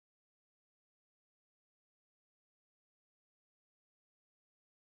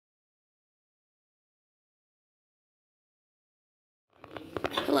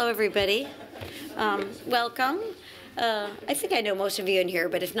Hello, everybody. Welcome. I think I know most of you in here,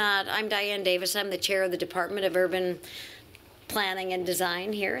 but if not, I'm Diane Davis. I'm the chair of the Department of Urban Planning and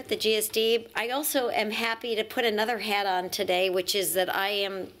Design here at the GSD. I also am happy to put another hat on today, which is that I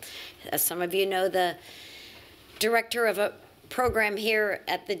am, as some of you know, the director of a program here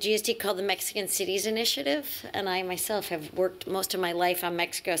at the GSD called the Mexican Cities Initiative, and I myself have worked most of my life on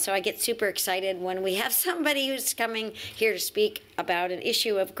Mexico, so I get super excited when we have somebody who's coming here to speak about an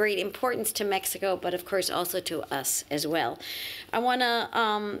issue of great importance to Mexico, but of course also to us as well. I want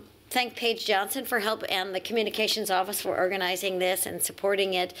to thank Paige Johnson for help and the communications office for organizing this and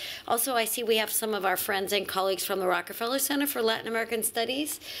supporting it. Also, I see we have some of our friends and colleagues from the Rockefeller Center for Latin American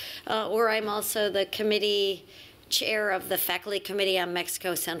Studies, where I'm also the committee chair of the Faculty Committee on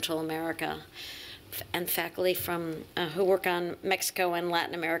Mexico, Central America, and faculty from who work on Mexico and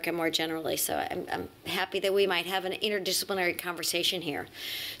Latin America more generally. So I'm happy that we might have an interdisciplinary conversation here.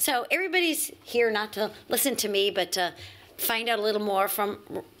 So everybody's here not to listen to me, but to find out a little more from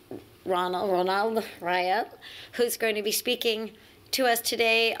Ronald Rael, who's going to be speaking to us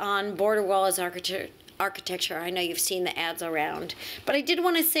today on Borderwall as architecture. I know you've seen the ads around, but I did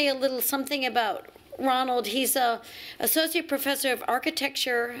want to say a little something about Ronald. He's an associate professor of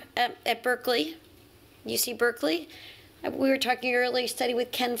architecture at Berkeley, UC Berkeley. We were talking earlier, studied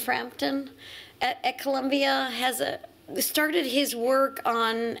with Ken Frampton at Columbia, started his work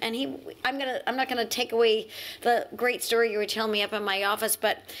on, and I'm not gonna take away the great story you were telling me up in my office,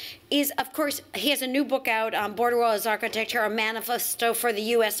 but of course, he has a new book out on Borderwall as architecture, a manifesto for the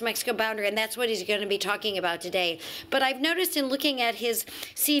U.S.-Mexico boundary, and that's what he's going to be talking about today. But I've noticed in looking at his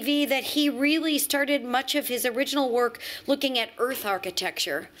CV that he really started much of his original work looking at earth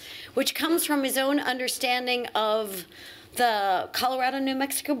architecture, which comes from his own understanding of the Colorado-New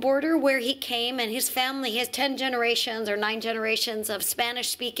Mexico border, where he came, and his family, he has 10 generations or 9 generations of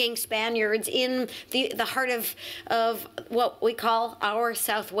Spanish-speaking Spaniards in the heart of what we call our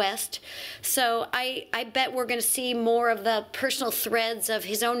Southwest. So I bet we're going to see more of the personal threads of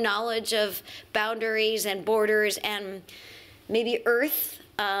his own knowledge of boundaries and borders and maybe earth,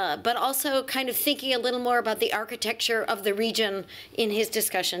 but also kind of thinking a little more about the architecture of the region in his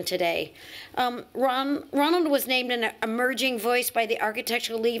discussion today. Ronald was named an emerging voice by the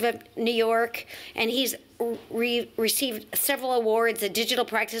Architectural League of New York, and he's received several awards, the Digital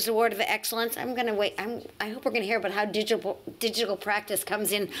Practice Award of Excellence. I hope we're going to hear about how digital practice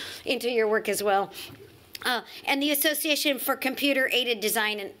comes into your work as well. And the Association for Computer-Aided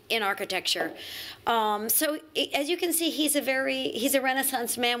Design in Architecture. So as you can see, he's a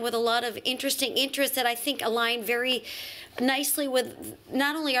Renaissance man with a lot of interesting interests that I think align very nicely with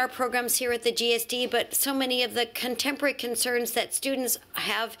not only our programs here at the GSD, but so many of the contemporary concerns that students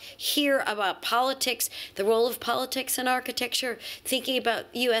have here about politics, the role of politics in architecture, thinking about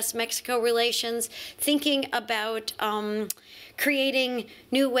U.S.-Mexico relations, thinking about creating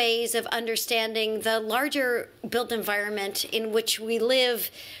new ways of understanding the larger built environment in which we live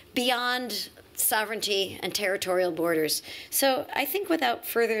beyond sovereignty and territorial borders. So I think without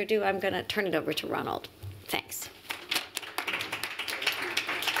further ado, I'm going to turn it over to Ronald. Thanks.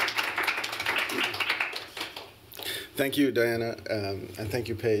 Thank you, Diana, and thank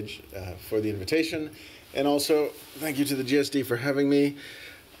you, Paige, for the invitation. And also, thank you to the GSD for having me.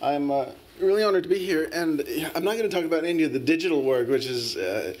 I'm really honored to be here, and I'm not going to talk about any of the digital work, which is,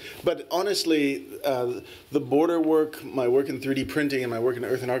 but honestly, the border work, my work in 3D printing, and my work in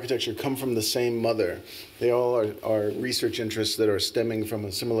earth and architecture come from the same mother. They all are research interests that are stemming from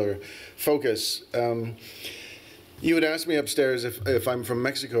a similar focus. You had asked me upstairs if I'm from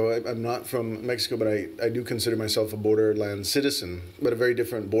Mexico. I'm not from Mexico, but I do consider myself a borderland citizen, but a very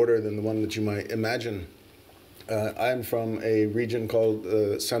different border than the one that you might imagine. I'm from a region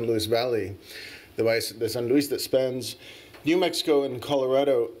called San Luis Valley, the San Luis that spans New Mexico and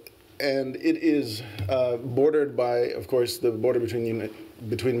Colorado, and it is bordered by, of course, the border between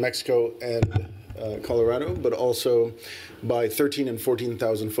Mexico and Colorado, but also by 13 and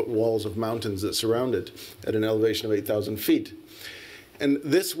 14,000 foot walls of mountains that surround it at an elevation of 8,000 feet. And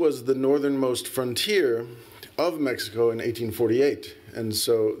this was the northernmost frontier of Mexico in 1848. And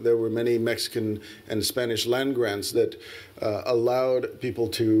so there were many Mexican and Spanish land grants that allowed people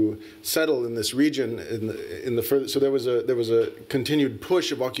to settle in this region. So there was a continued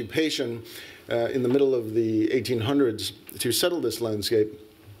push of occupation in the middle of the 1800s to settle this landscape,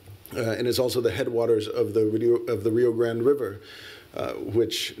 and is also the headwaters of the Rio Grande River,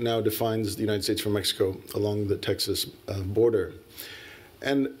 which now defines the United States from Mexico along the Texas border.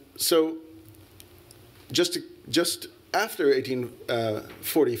 And so just after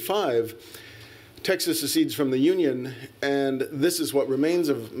 1845, Texas secedes from the Union, And this is what remains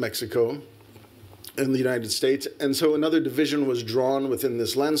of Mexico in the United States. And so another division was drawn within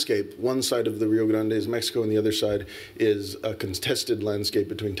this landscape. One side of the Rio Grande is Mexico, and the other side is a contested landscape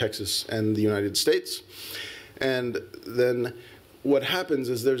between Texas and the United States. And then what happens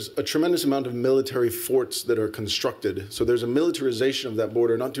is there's a tremendous amount of military forts that are constructed. So there's a militarization of that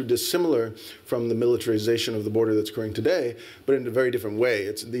border, not too dissimilar from the militarization of the border that's occurring today, but in a very different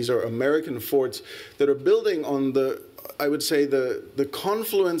way. These are American forts that are building on I would say, the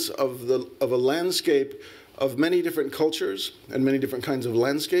confluence of a landscape of many different cultures and many different kinds of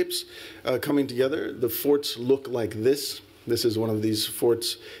landscapes coming together. The forts look like this. This is one of these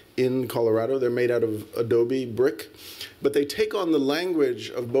forts in Colorado. They're made out of adobe brick, but they take on the language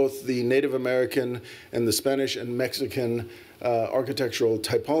of both the Native American and the Spanish and Mexican architectural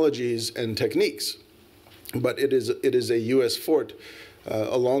typologies and techniques. But it is a U.S. fort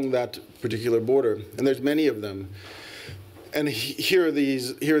along that particular border, and there's many of them. And here are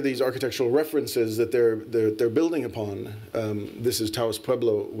these architectural references that they're building upon. This is Taos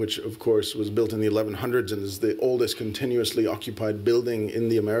Pueblo, which of course was built in the 1100s and is the oldest continuously occupied building in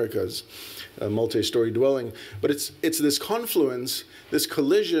the Americas, a multi-story dwelling. But it's this confluence, this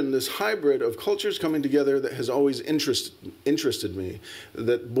collision, this hybrid of cultures coming together that has always interested me.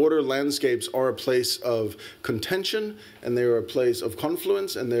 That border landscapes are a place of contention, and they are a place of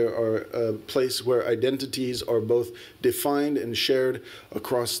confluence, and they are a place where identities are both defined and shared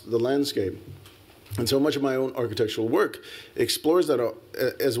across the landscape. And so much of my own architectural work explores that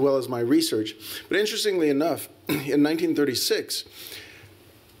as well as my research. But interestingly enough, in 1936,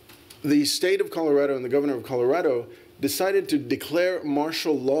 the state of Colorado and the governor of Colorado decided to declare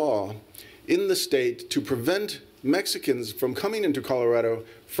martial law in the state to prevent Mexicans from coming into Colorado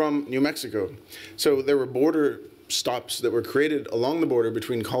from New Mexico. So there were border stops that were created along the border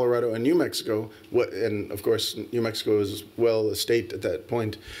between Colorado and New Mexico, and of course New Mexico is well a state at that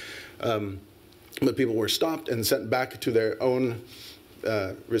point, but people were stopped and sent back to their own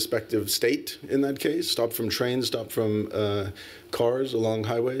respective state in that case, stopped from trains, stopped from cars along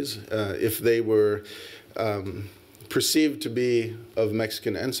highways, if they were perceived to be of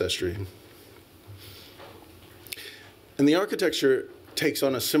Mexican ancestry. And the architecture takes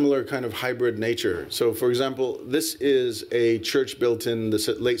on a similar kind of hybrid nature. So for example, this is a church built in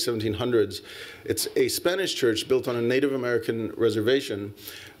the late 1700s. It's a Spanish church built on a Native American reservation.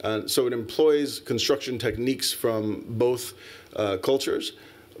 So it employs construction techniques from both cultures.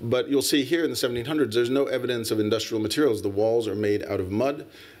 But you'll see here in the 1700s, there's no evidence of industrial materials. The walls are made out of mud,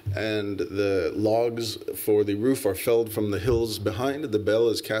 and the logs for the roof are felled from the hills behind. The bell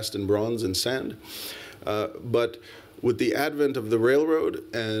is cast in bronze and sand. But with the advent of the railroad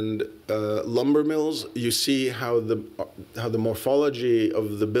and lumber mills, you see how the morphology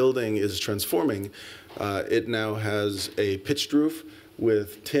of the building is transforming. It now has a pitched roof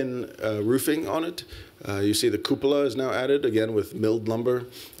with tin roofing on it. You see the cupola is now added, again with milled lumber,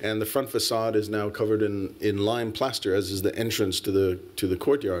 and the front facade is now covered in lime plaster, as is the entrance to the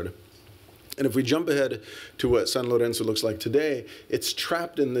courtyard. And if we jump ahead to what San Lorenzo looks like today, it's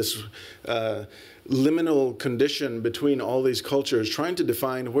trapped in this liminal condition between all these cultures, trying to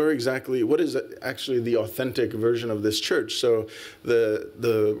define what is actually the authentic version of this church. So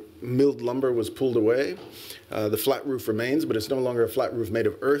the milled lumber was pulled away. The flat roof remains, but it's no longer a flat roof made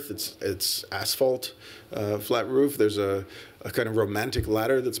of earth. It's asphalt flat roof. There's a kind of romantic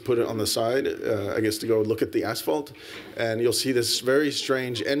ladder that's put on the side, I guess, to go look at the asphalt. And you'll see this very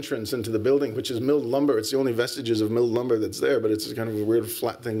strange entrance into the building, which is milled lumber. It's the only vestiges of milled lumber that's there, but it's kind of a weird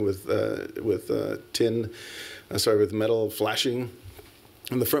flat thing with metal flashing.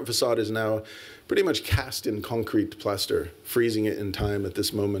 And the front facade is now pretty much cast in concrete plaster, freezing it in time at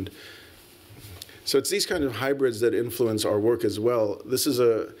this moment. So it's these kind of hybrids that influence our work as well. This is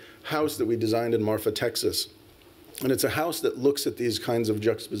a house that we designed in Marfa, Texas. And it's a house that looks at these kinds of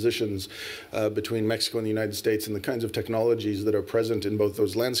juxtapositions between Mexico and the United States and the kinds of technologies that are present in both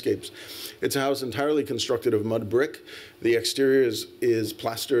those landscapes. It's a house entirely constructed of mud brick. The exterior is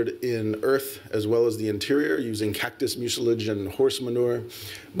plastered in earth, as well as the interior, using cactus mucilage and horse manure.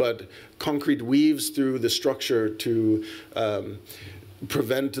 But concrete weaves through the structure to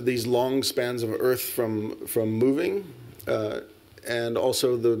prevent these long spans of earth from moving. And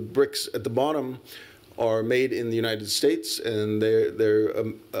also the bricks at the bottom are made in the United States, and they're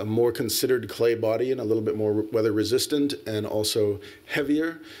a more considered clay body and a little bit more weather resistant and also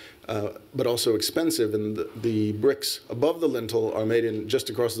heavier, but also expensive. And the bricks above the lintel are made in just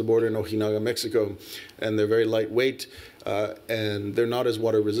across the border in Ojinaga, Mexico, and they're very lightweight, and they're not as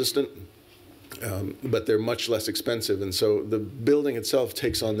water resistant. but they're much less expensive. And so the building itself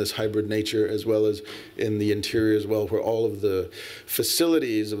takes on this hybrid nature, as well as in the interior as well, where all of the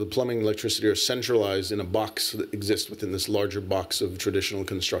facilities of the plumbing and electricity are centralized in a box that exists within this larger box of traditional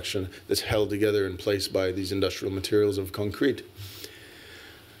construction that's held together in place by these industrial materials of concrete.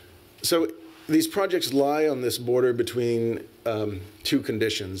 So these projects lie on this border between two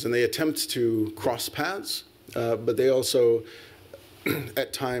conditions, and they attempt to cross paths, but they also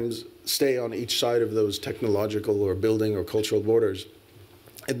at times stay on each side of those technological or building or cultural borders.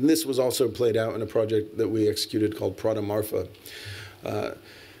 And this was also played out in a project that we executed called Prada Marfa.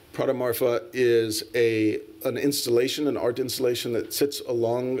 Prada Marfa is an installation, an art installation that sits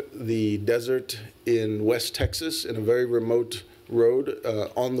along the desert in West Texas in a very remote road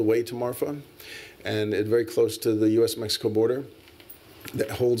on the way to Marfa, and it's very close to the US-Mexico border,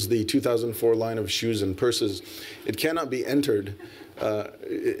 that holds the 2004 line of shoes and purses. It cannot be entered.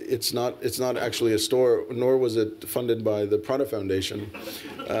 It's not actually a store, nor was it funded by the Prada Foundation.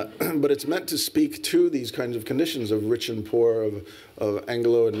 But it's meant to speak to these kinds of conditions of rich and poor, of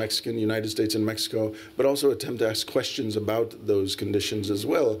Anglo and Mexican, United States and Mexico, but also attempt to ask questions about those conditions as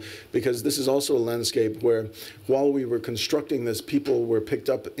well, because this is also a landscape where, while we were constructing this, people were picked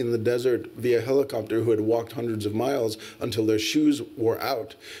up in the desert via helicopter who had walked hundreds of miles until their shoes wore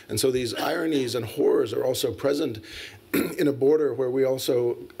out. And so these ironies and horrors are also present in a border where we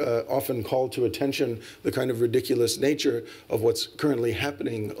also often call to attention the kind of ridiculous nature of what's currently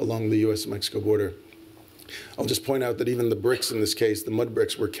happening along the US-Mexico border. I'll just point out that even the bricks in this case, the mud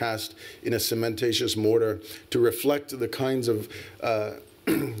bricks, were cast in a cementatious mortar to reflect the kinds of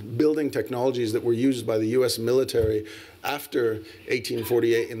building technologies that were used by the US military after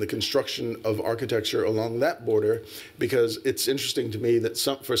 1848 in the construction of architecture along that border, because it's interesting to me that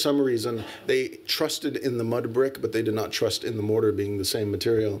for some reason they trusted in the mud brick, but they did not trust in the mortar being the same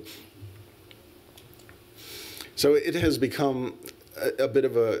material. So it has become a bit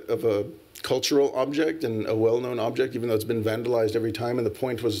of a cultural object and a well-known object, even though it's been vandalized every time, and the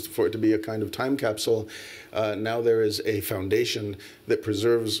point was for it to be a kind of time capsule. Now there is a foundation that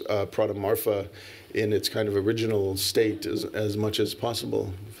preserves Prada Marfa in its kind of original state as much as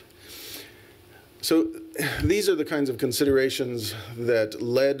possible. So these are the kinds of considerations that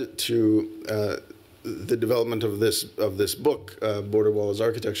led to the development of this book, Borderwall as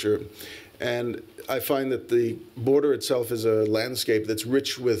Architecture. And I find that the border itself is a landscape that's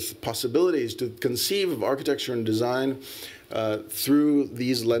rich with possibilities to conceive of architecture and design through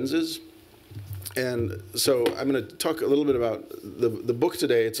these lenses. And so I'm going to talk a little bit about the book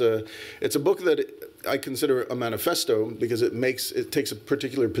today. It's a book that I consider a manifesto because it takes a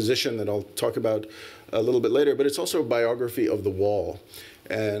particular position that I'll talk about a little bit later, but it's also a biography of the wall.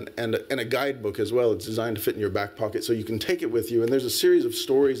 And a guidebook as well. It's designed to fit in your back pocket so you can take it with you. And there's a series of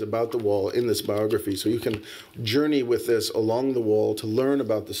stories about the wall in this biography, so you can journey with this along the wall to learn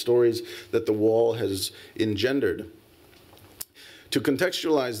about the stories that the wall has engendered. To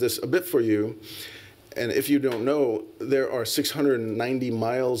contextualize this a bit for you, and if you don't know, there are 690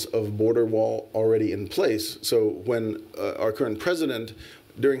 miles of border wall already in place. So when our current president,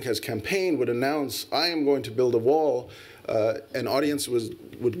 during his campaign, would announce, "I am going to build a wall," an audience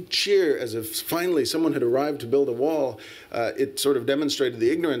would cheer as if finally someone had arrived to build a wall. It sort of demonstrated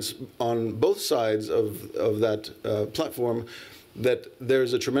the ignorance on both sides of that platform that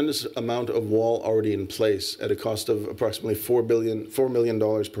there's a tremendous amount of wall already in place at a cost of approximately $4 million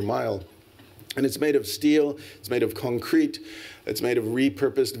per mile. And it's made of steel, it's made of concrete, it's made of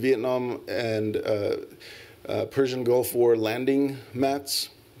repurposed Vietnam and Persian Gulf War landing mats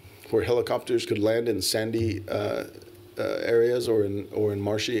where helicopters could land in sandy areas or in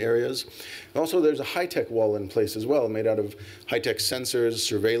marshy areas. Also, there's a high-tech wall in place as well, made out of high-tech sensors,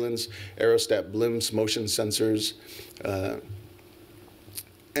 surveillance, aerostat blimps, motion sensors.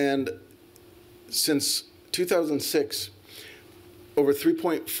 And since 2006, over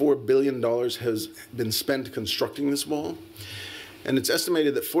 $3.4 billion has been spent constructing this wall. And it's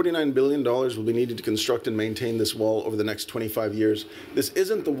estimated that $49 billion will be needed to construct and maintain this wall over the next 25 years. This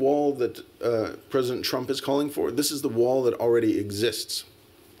isn't the wall that President Trump is calling for. This is the wall that already exists.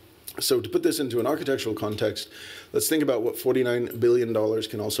 So to put this into an architectural context, let's think about what $49 billion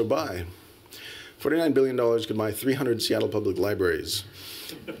can also buy. $49 billion could buy 300 Seattle Public Libraries,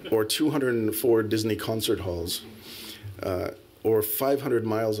 or 204 Disney concert halls, or 500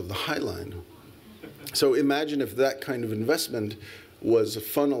 miles of the High Line. So imagine if that kind of investment was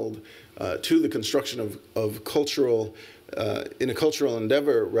funneled to the construction of cultural, in a cultural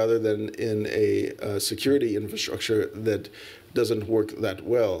endeavor rather than in a security infrastructure that doesn't work that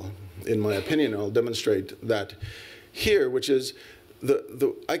well. In my opinion, I'll demonstrate that here, which is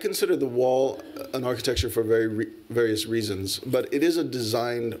I consider the wall an architecture for various reasons, but it is a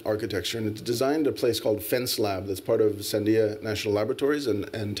designed architecture, and it's designed a place called Fence Lab that's part of Sandia National Laboratories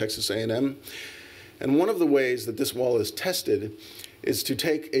and Texas A&M. And one of the ways that this wall is tested is to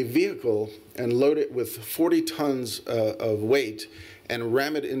take a vehicle and load it with 40 tons of weight and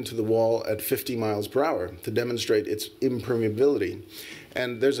ram it into the wall at 50 miles per hour to demonstrate its impermeability.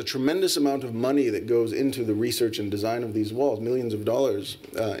 And there's a tremendous amount of money that goes into the research and design of these walls, millions of dollars,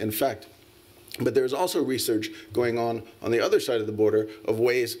 in fact. But there's also research going on the other side of the border of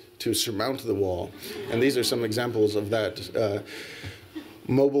ways to surmount the wall. And these are some examples of that.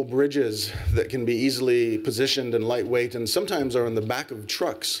 Mobile bridges that can be easily positioned and lightweight, and sometimes are on the back of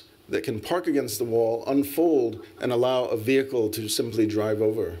trucks that can park against the wall, unfold, and allow a vehicle to simply drive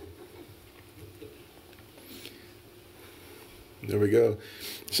over. There we go.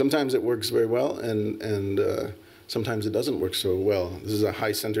 Sometimes it works very well, and sometimes it doesn't work so well. This is a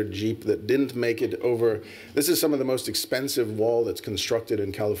high-centered Jeep that didn't make it over. This is some of the most expensive wall that's constructed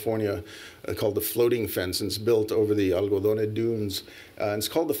in California, called the floating fence. And it's built over the Algodone dunes. And it's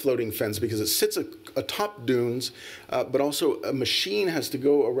called the floating fence because it sits atop dunes, but also a machine has to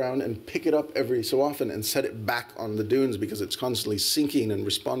go around and pick it up every so often and set it back on the dunes because it's constantly sinking and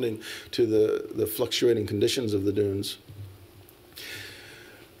responding to the fluctuating conditions of the dunes.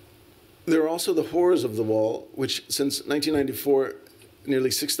 There are also the horrors of the wall, which since 1994, nearly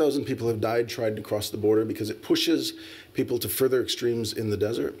 6,000 people have died trying to cross the border because it pushes people to further extremes in the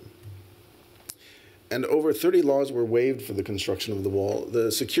desert. And over 30 laws were waived for the construction of the wall.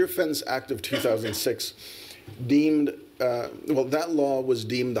 The Secure Fence Act of 2006 deemed, well, that law was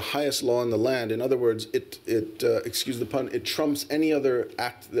deemed the highest law in the land. In other words, excuse the pun, it trumps any other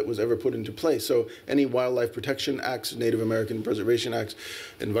act that was ever put into place. So any wildlife protection acts, Native American preservation acts,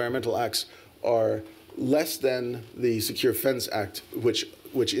 environmental acts are less than the Secure Fence Act,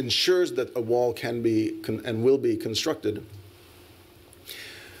 which ensures that a wall can be and will be constructed.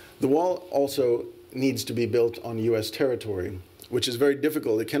 The wall also needs to be built on U.S. territory, which is very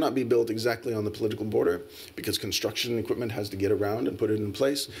difficult. It cannot be built exactly on the political border because construction equipment has to get around and put it in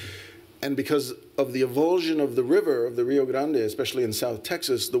place. And because of the avulsion of the river, of the Rio Grande, especially in South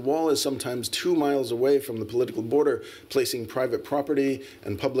Texas, the wall is sometimes 2 miles away from the political border, placing private property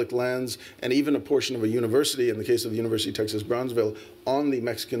and public lands, and even a portion of a university, in the case of the University of Texas, Brownsville, on the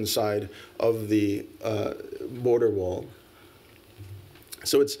Mexican side of the border wall.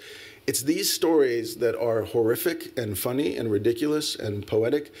 So it's these stories that are horrific and funny and ridiculous and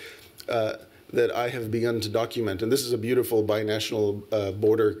poetic that I have begun to document. And this is a beautiful binational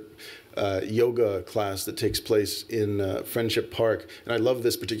border yoga class that takes place in Friendship Park. And I love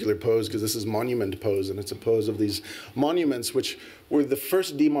this particular pose because this is monument pose, and it's a pose of these monuments which were the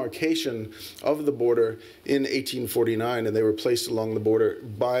first demarcation of the border in 1849, and they were placed along the border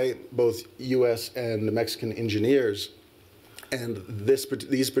by both U.S. and Mexican engineers. And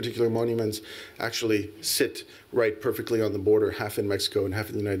these particular monuments actually sit right perfectly on the border, half in Mexico and half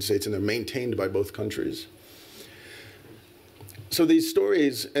in the United States, and they're maintained by both countries. So these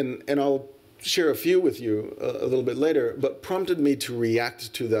stories, and I'll share a few with you a little bit later, but prompted me to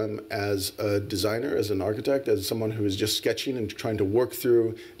react to them as a designer, as an architect, as someone who is just sketching and trying to work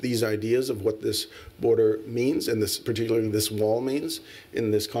through these ideas of what this border means, and particularly this wall means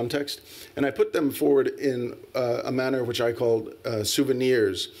in this context. And I put them forward in a manner which I called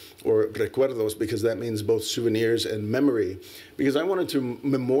souvenirs, or recuerdos, because that means both souvenirs and memory. Because I wanted to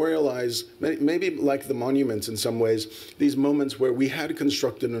memorialize, maybe like the monuments in some ways, these moments where we had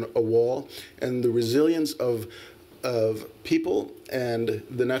constructed a wall, and the resilience of people and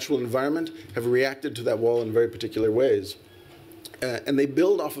the natural environment have reacted to that wall in very particular ways. And they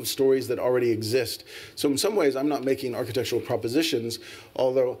build off of stories that already exist. So in some ways, I'm not making architectural propositions,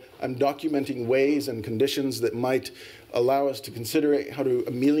 although I'm documenting ways and conditions that might allow us to consider how to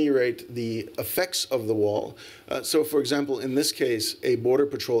ameliorate the effects of the wall. So for example, in this case, a Border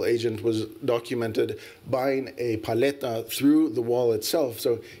Patrol agent was documented buying a paleta through the wall itself.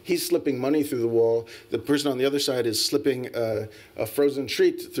 So he's slipping money through the wall. The person on the other side is slipping a frozen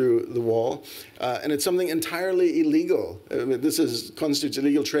treat through the wall. And it's something entirely illegal. This constitutes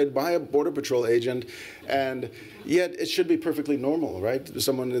illegal trade by a Border Patrol agent, and yet it should be perfectly normal, right?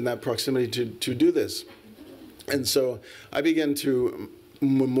 Someone in that proximity to do this. And so I began to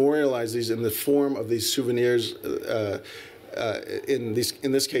memorialize these in the form of these souvenirs, in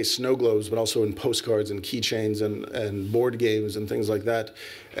this case snow globes, but also in postcards and keychains and board games and things like that.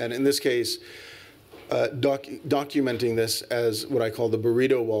 And in this case, documenting this as what I call the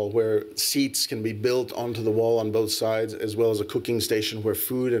burrito wall, where seats can be built onto the wall on both sides, as well as a cooking station where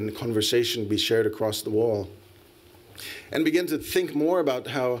food and conversation be shared across the wall. and begin to think more about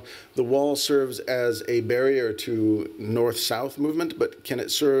how the wall serves as a barrier to north-south movement, but can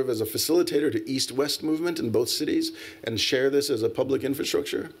it serve as a facilitator to east-west movement in both cities and share this as a public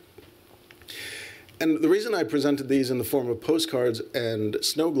infrastructure? And the reason I presented these in the form of postcards and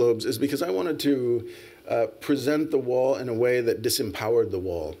snow globes is because I wanted to present the wall in a way that disempowered the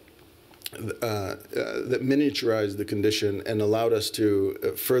wall, that miniaturized the condition and allowed us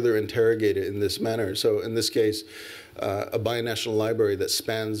to further interrogate it in this manner. So in this case, a binational library that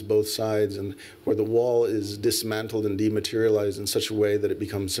spans both sides and where the wall is dismantled and dematerialized in such a way that it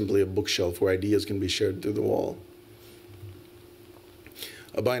becomes simply a bookshelf where ideas can be shared through the wall.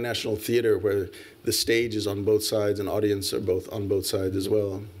 A binational theater where the stage is on both sides and audience are both on both sides as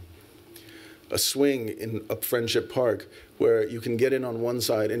well. A swing in a Friendship Park where you can get in on one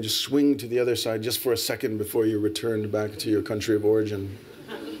side and just swing to the other side just for a second before you're returned back to your country of origin.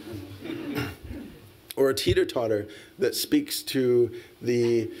 Or a teeter-totter that speaks to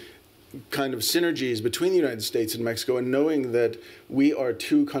the kind of synergies between the United States and Mexico, and knowing that we are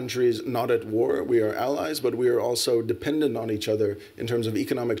two countries not at war, we are allies, but we are also dependent on each other in terms of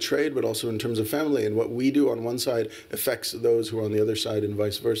economic trade, but also in terms of family, and what we do on one side affects those who are on the other side and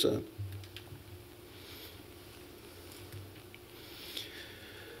vice versa.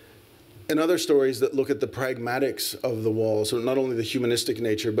 And other stories that look at the pragmatics of the wall, so not only the humanistic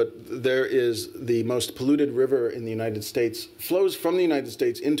nature, but there is the most polluted river in the United States, flows from the United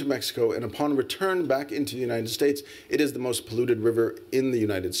States into Mexico, and upon return back into the United States, it is the most polluted river in the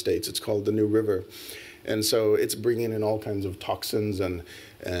United States. It's called the New River. And so it's bringing in all kinds of toxins and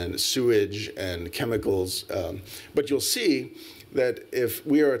sewage and chemicals. But you'll see that if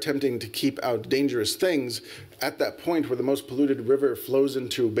we are attempting to keep out dangerous things, at that point where the most polluted river flows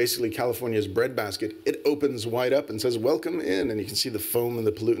into basically California's breadbasket, it opens wide up and says, welcome in, and you can see the foam and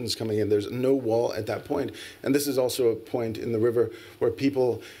the pollutants coming in. There's no wall at that point. And this is also a point in the river where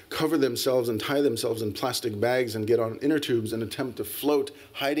people cover themselves and tie themselves in plastic bags and get on inner tubes and attempt to float,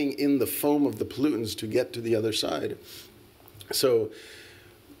 hiding in the foam of the pollutants to get to the other side. So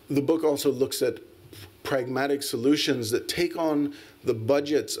the book also looks at pragmatic solutions that take on the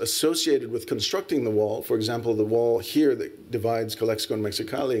budgets associated with constructing the wall. For example, the wall here that divides Calexico and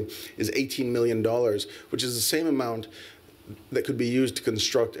Mexicali is $18 million, which is the same amount that could be used to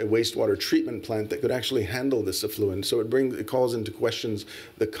construct a wastewater treatment plant that could actually handle this effluent. So it calls into questions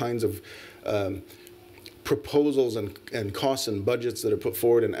the kinds of proposals and costs and budgets that are put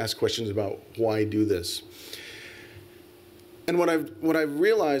forward, and ask questions about why do this. And what I've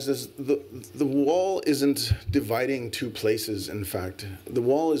realized is the wall isn't dividing two places, in fact. The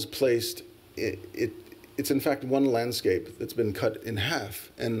wall is placed, it's in fact one landscape that's been cut in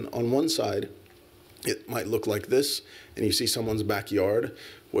half. And on one side, it might look like this, and you see someone's backyard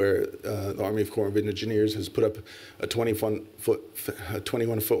where the Army Corps of Engineers has put up a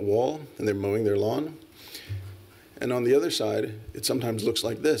 21-foot wall, and they're mowing their lawn. And on the other side, it sometimes looks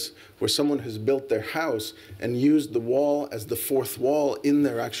like this, where someone has built their house and used the wall as the fourth wall in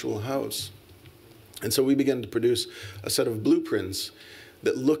their actual house. And so we began to produce a set of blueprints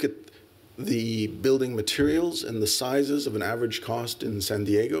that look at the building materials and the sizes of an average cost in San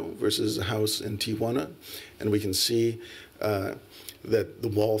Diego versus a house in Tijuana. And we can see that the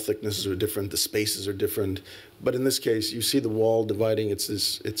wall thicknesses are different, the spaces are different. But in this case, you see the wall dividing. It's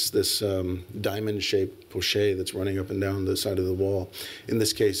this diamond-shaped poche that's running up and down the side of the wall. In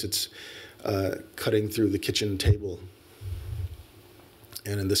this case, it's cutting through the kitchen table.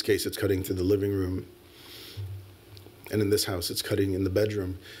 And in this case, it's cutting through the living room. And in this house, it's cutting in the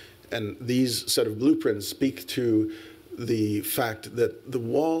bedroom. And these set of blueprints speak to the fact that the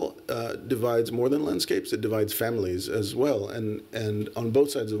wall divides more than landscapes, it divides families as well, and on both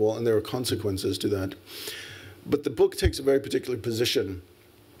sides of the wall, and there are consequences to that. But the book takes a very particular position,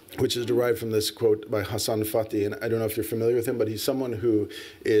 which is derived from this quote by Hassan Fatih, and I don't know if you're familiar with him, but he's someone who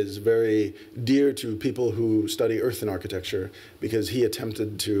is very dear to people who study earthen architecture, because he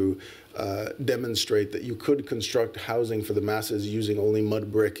attempted to demonstrate that you could construct housing for the masses using only mud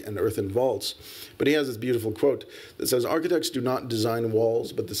brick and earthen vaults. But he has this beautiful quote that says, "Architects do not design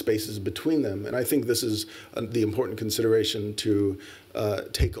walls, but the spaces between them." And I think this is the important consideration to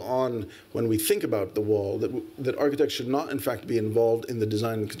take on when we think about the wall, that architects should not, in fact, be involved in the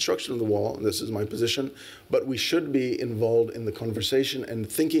design and construction of the wall, and this is my position, but we should be involved in the conversation and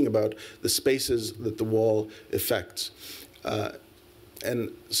thinking about the spaces that the wall affects.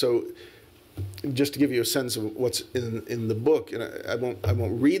 And so, just to give you a sense of what's in the book, and I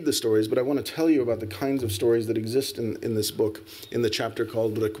won't read the stories, but I want to tell you about the kinds of stories that exist in this book, in the chapter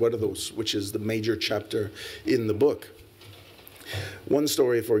called Recuerdos, which is the major chapter in the book. One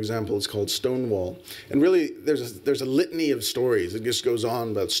story, for example, is called Stonewall. And really, there's a litany of stories. It just goes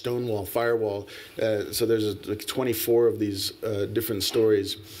on about Stonewall, Firewall. So there's like 24 of these different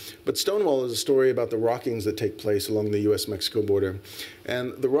stories. But Stonewall is a story about the rockings that take place along the US-Mexico border.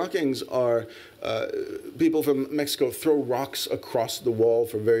 And the rockings are people from Mexico throw rocks across the wall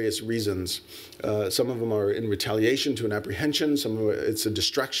for various reasons. Some of them are in retaliation to an apprehension. Some of it's a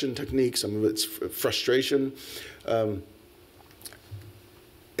distraction technique. Some of it's frustration.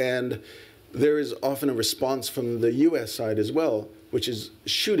 And there is often a response from the US side as well, which is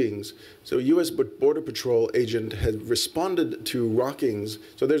shootings. So a US Border Patrol agent had responded to rockings.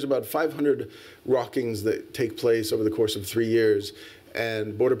 So there's about 500 rockings that take place over the course of 3 years.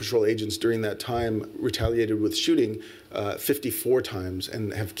 And Border Patrol agents during that time retaliated with shooting 54 times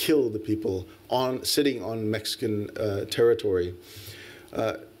and have killed the people sitting on Mexican territory.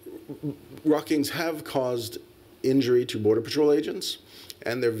 Rockings have caused injury to Border Patrol agents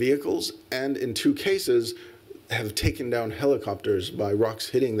and their vehicles, and in 2 cases have taken down helicopters by rocks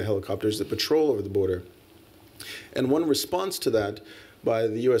hitting the helicopters that patrol over the border. And one response to that by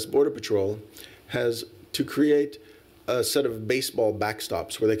the US Border Patrol has to create a set of baseball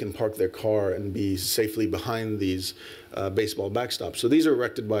backstops where they can park their car and be safely behind these baseball backstops. So these are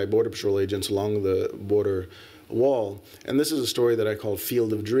erected by Border Patrol agents along the border wall. And this is a story that I call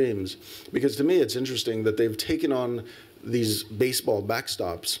Field of Dreams, because to me it's interesting that they've taken on these baseball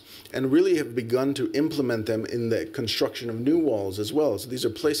backstops and really have begun to implement them in the construction of new walls as well. So these are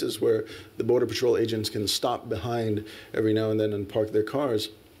places where the Border Patrol agents can stop behind every now and then and park their cars.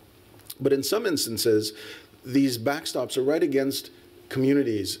 But in some instances, these backstops are right against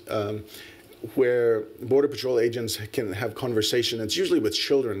communities where Border Patrol agents can have conversation. It's usually with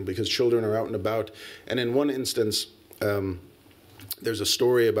children because children are out and about. And in one instance, there's a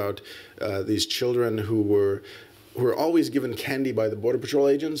story about these children who were always given candy by the Border Patrol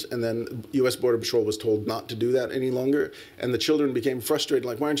agents, and then US Border Patrol was told not to do that any longer. And the children became frustrated,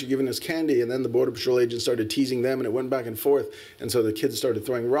 like, why aren't you giving us candy? And then the Border Patrol agents started teasing them, and it went back and forth. And so the kids started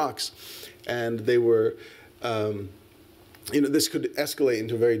throwing rocks. And they were, this could escalate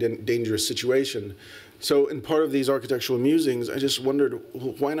into a very dangerous situation. So in part of these architectural musings, I just wondered,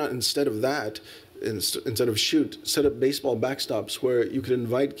 well, why not instead of that, instead of set up baseball backstops where you could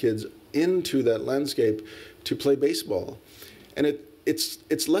invite kids into that landscape to play baseball. And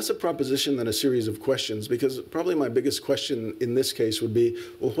it's less a proposition than a series of questions, because probably my biggest question in this case would be,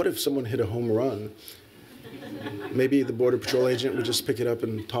 well, what if someone hit a home run? Maybe the Border Patrol agent would just pick it up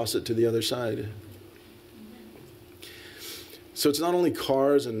and toss it to the other side. So it's not only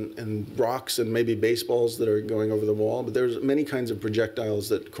cars and rocks and maybe baseballs that are going over the wall, but there's many kinds of projectiles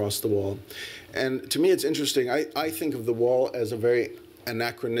that cross the wall. And to me, it's interesting. I think of the wall as a very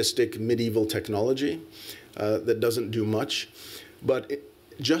anachronistic medieval technology that doesn't do much. But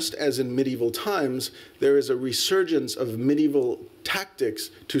just as in medieval times, there is a resurgence of medieval tactics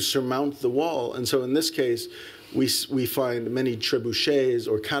to surmount the wall. And so in this case, we find many trebuchets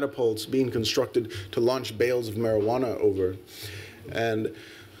or catapults being constructed to launch bales of marijuana over. And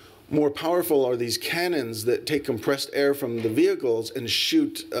more powerful are these cannons that take compressed air from the vehicles and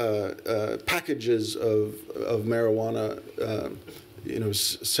shoot packages of marijuana,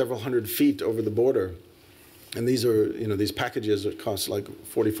 several hundred feet over the border. And these are, these packages that cost like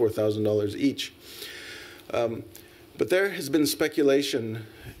 $44,000 each. But there has been speculation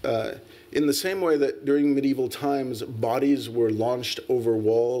in the same way that during medieval times, bodies were launched over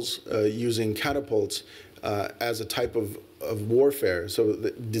walls using catapults as a type of warfare. So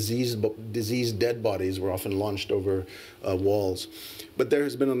the diseased dead bodies were often launched over walls. But there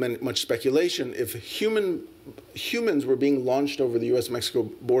has been much speculation if humans were being launched over the US-Mexico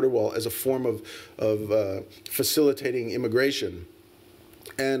border wall as a form of facilitating immigration.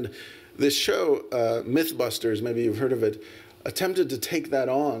 And this show, Mythbusters, maybe you've heard of it, attempted to take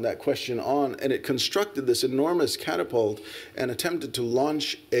that question on, and it constructed this enormous catapult and attempted to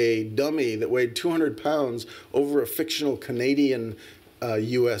launch a dummy that weighed 200 pounds over a fictional Canadian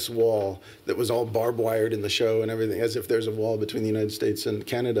US wall that was all barbed wired in the show and everything, as if there's a wall between the United States and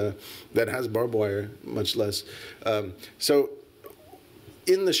Canada that has barbed wire, much less. So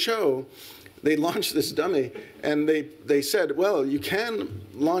in the show, they launched this dummy, and they said, well, you can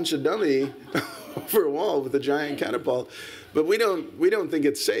launch a dummy over a wall with a giant catapult, but we don't think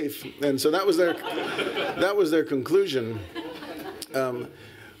it's safe. And so that was their conclusion.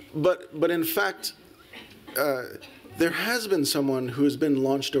 But in fact, there has been someone who has been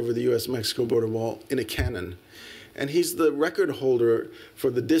launched over the US-Mexico border wall in a cannon. and he's the record holder for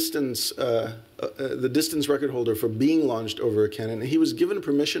the distance record holder for being launched over a cannon. And he was given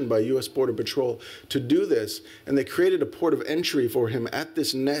permission by U.S. Border Patrol to do this, and they created a port of entry for him at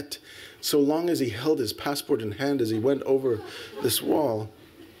this net, so long as he held his passport in hand as he went over this wall.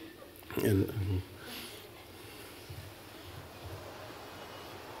 And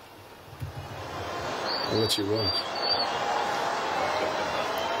I'll let you watch.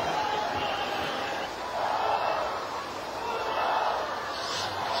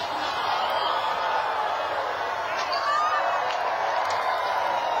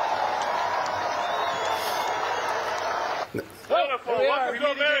 Welcome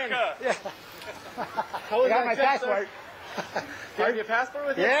to America. Yeah. I got my passport. You have your passport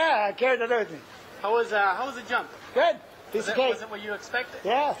with you? Yeah, I carried it with me. How was the jump? Good. Piece of cake. Was it what you expected?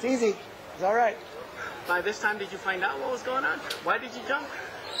 Yeah, it's easy. It's all right. By this time, did you find out what was going on? Why did you jump?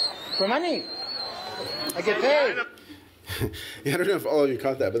 For money. I get paid. Yeah, I don't know if all of you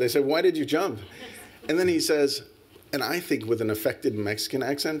caught that, but they said, "Why did you jump?" And then he says, and I think with an affected Mexican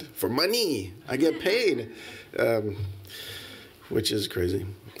accent, "For money. I get paid." Which is crazy.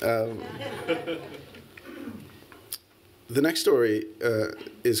 The next story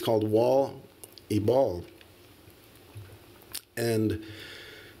is called Wall y Ball. And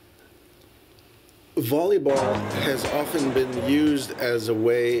volleyball has often been used as a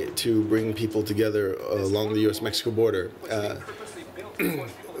way to bring people together along the U.S.-Mexico border.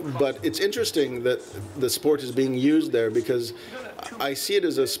 But it's interesting that the sport is being used there because I see it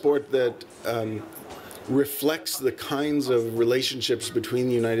as a sport that reflects the kinds of relationships between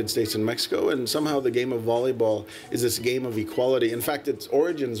the United States and Mexico, and somehow the game of volleyball is this game of equality. In fact, its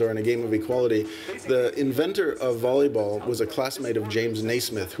origins are in a game of equality. The inventor of volleyball was a classmate of James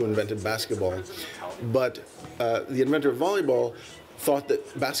Naismith, who invented basketball. But the inventor of volleyball thought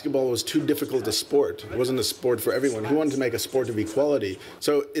that basketball was too difficult a sport. It wasn't a sport for everyone. He wanted to make a sport of equality.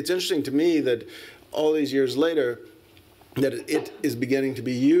 So it's interesting to me that all these years later, that it is beginning to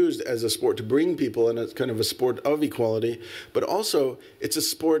be used as a sport to bring people, and it's kind of a sport of equality, but also it's a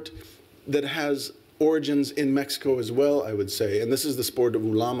sport that has origins in Mexico as well, I would say. And this is the sport of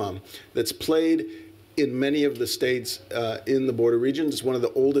ulama that's played in many of the states in the border regions. It's one of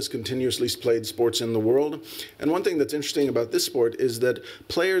the oldest continuously played sports in the world. And one thing that's interesting about this sport is that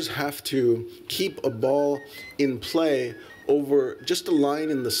players have to keep a ball in play over just a line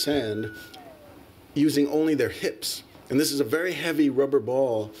in the sand using only their hips. And this is a very heavy rubber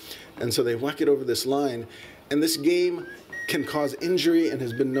ball, and so they whack it over this line. And this game can cause injury and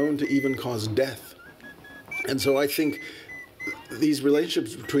has been known to even cause death. And so I think these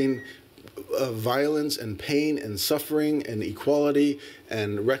relationships between violence and pain and suffering and equality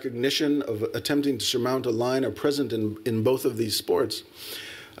and recognition of attempting to surmount a line are present in both of these sports.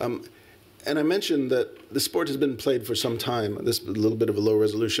 And I mentioned that the sport has been played for some time. This is a little bit of a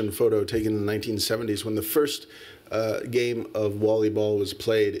low-resolution photo taken in the 1970s when the first game of volleyball was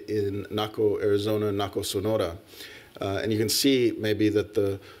played in Naco, Arizona, Naco, Sonora. And you can see maybe that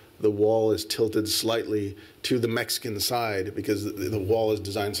the wall is tilted slightly to the Mexican side because the wall is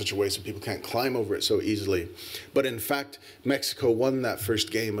designed in such a way so people can't climb over it so easily. But in fact, Mexico won that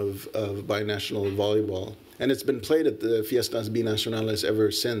first game of binational volleyball. And it's been played at the Fiestas Binacionales ever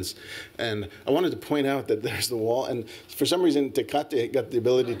since. And I wanted to point out that there's the wall. And for some reason, Tecate got the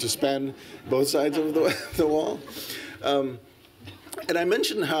ability to span both sides of the wall. And I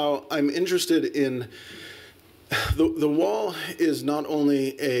mentioned how I'm interested in the wall is not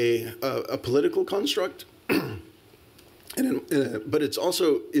only a political construct, but it's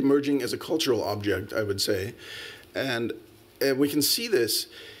also emerging as a cultural object, I would say. And we can see this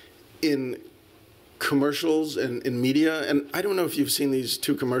in commercials and in media. And I don't know if you've seen these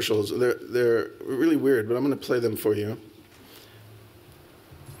two commercials. They're really weird, but I'm going to play them for you.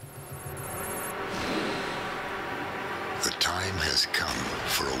 The time has come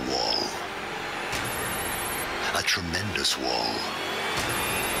for a wall. A tremendous wall.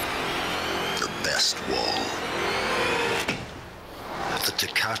 The best wall. The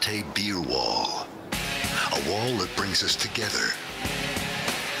Tecate Beer Wall. A wall that brings us together.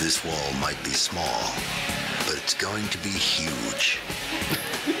 This wall might be small, but it's going to be huge.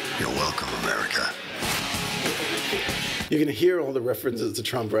 You're welcome, America. You can hear all the references to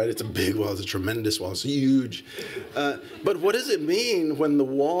Trump, right? It's a big wall, it's a tremendous wall, it's huge. But what does it mean when the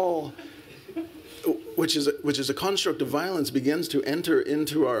wall, which is a construct of violence, begins to enter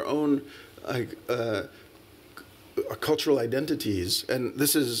into our own cultural identities? And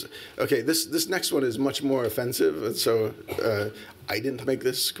this is, okay, this next one is much more offensive. And so I didn't make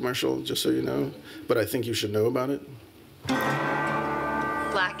this commercial, just so you know, but I think you should know about it.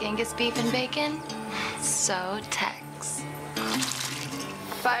 black Angus beef and bacon? So Tex.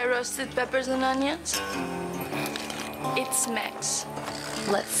 Fire roasted peppers and onions? It's Mex.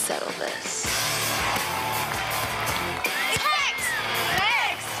 Let's settle this. Mex!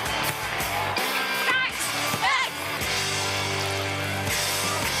 Mex! Mex! Mex!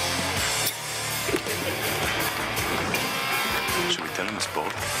 Should we tell him it's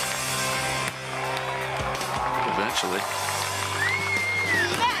both? Eventually.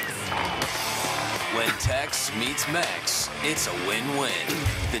 When Tex meets Mex, it's a win-win.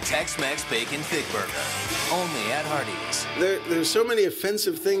 The Tex-Mex Bacon Thick Burger, only at Hardee's. There's so many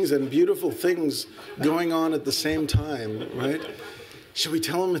offensive things and beautiful things going on at the same time, right? Should we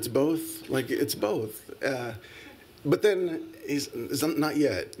tell him it's both? Like, it's both. But then he's not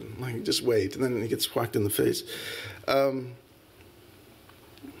yet. Like, just wait. And then he gets whacked in the face.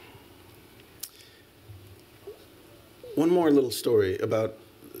 One more little story about,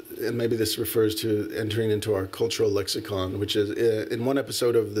 and maybe this refers to entering into our cultural lexicon, which is in one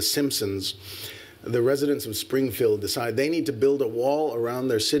episode of The Simpsons, the residents of Springfield decide they need to build a wall around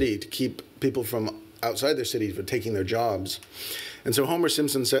their city to keep people from outside their city from taking their jobs. And so Homer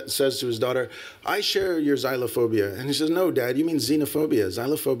Simpson says to his daughter, "I share your xylophobia." And he says, "No, Dad, you mean xenophobia.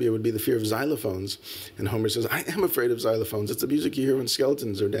 Xylophobia would be the fear of xylophones." And Homer says, "I am afraid of xylophones. It's the music you hear when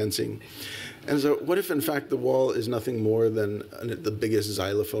skeletons are dancing." And so what if, in fact, the wall is nothing more than the biggest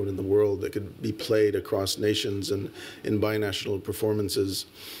xylophone in the world that could be played across nations and in binational performances?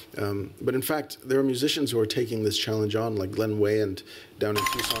 But in fact, there are musicians who are taking this challenge on, like Glenn Wayand down in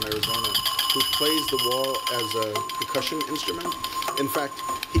Tucson, Arizona, who plays the wall as a percussion instrument. In fact,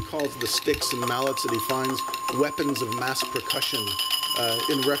 he calls the sticks and mallets that he finds weapons of mass percussion,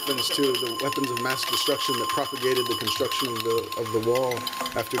 in reference to the weapons of mass destruction that propagated the construction of the wall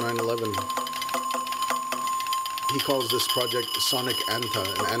after 9/11. He calls this project Sonic Anta,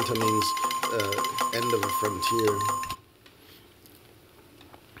 and Anta means end of a frontier.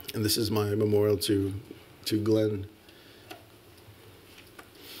 And this is my memorial to Glenn.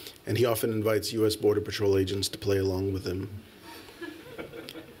 And he often invites U.S. Border Patrol agents to play along with him.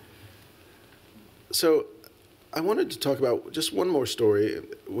 So I wanted to talk about just one more story,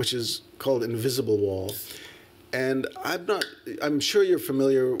 which is called Invisible Wall. And I'm sure you're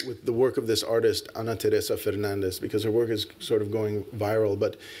familiar with the work of this artist, Ana Teresa Fernandez, because her work is sort of going viral.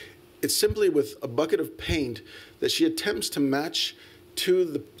 But it's simply with a bucket of paint that she attempts to match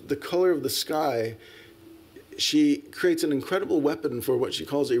to the color of the sky. She creates an incredible weapon for what she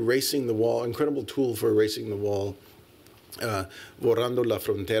calls erasing the wall, incredible tool for erasing the wall. Borrando la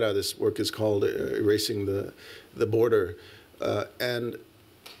Frontera, this work is called Erasing the Border.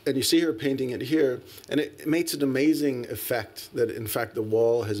 And you see her painting it here, and it makes an amazing effect that, in fact, the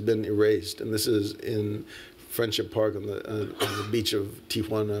wall has been erased. And this is in Friendship Park on the beach of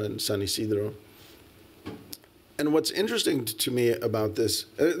Tijuana and San Isidro. And what's interesting to me about this,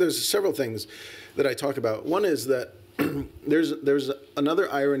 there's several things that I talk about. One is that there's another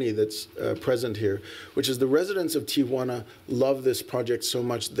irony that's present here, which is the residents of Tijuana love this project so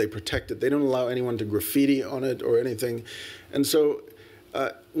much that they protect it. They don't allow anyone to graffiti on it or anything. And so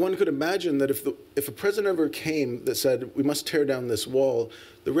one could imagine that if a president ever came that said, we must tear down this wall,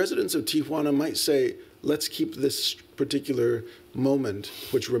 the residents of Tijuana might say, let's keep this particular moment,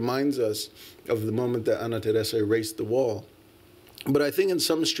 which reminds us of the moment that Ana Teresa erased the wall. But I think in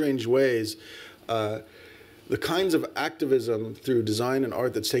some strange ways, the kinds of activism through design and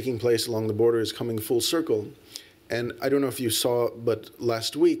art that's taking place along the border is coming full circle. And I don't know if you saw, but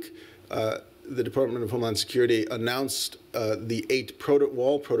last week, the Department of Homeland Security announced the 8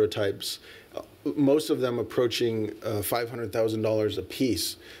 wall prototypes, most of them approaching $500,000 a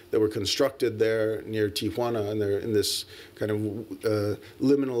piece, that were constructed there near Tijuana, and they're in this kind of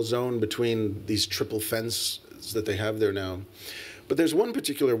liminal zone between these triple fences that they have there now. But there's one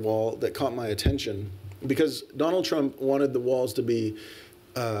particular wall that caught my attention, because Donald Trump wanted the walls to be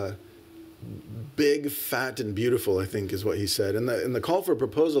big, fat, and beautiful, I think is what he said. And the call for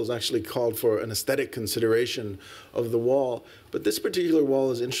proposals actually called for an aesthetic consideration of the wall. But this particular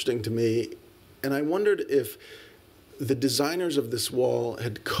wall is interesting to me, and I wondered if the designers of this wall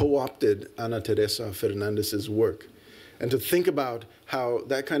had co-opted Ana Teresa Fernandez's work, and to think about how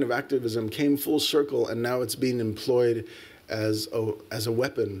that kind of activism came full circle and now it's being employed as a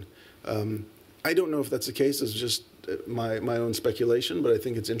weapon. I don't know if that's the case. It's just my own speculation, but I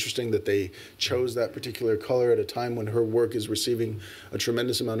think it's interesting that they chose that particular color at a time when her work is receiving a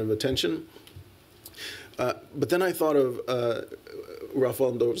tremendous amount of attention. But then I thought of Ralph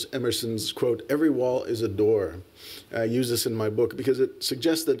Waldo Emerson's quote, "Every wall is a door." I use this in my book because it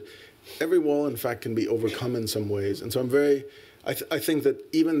suggests that every wall, in fact, can be overcome in some ways. And so I'm very I think that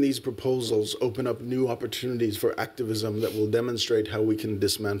even these proposals open up new opportunities for activism that will demonstrate how we can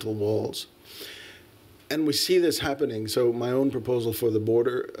dismantle walls. And we see this happening. So my own proposal for the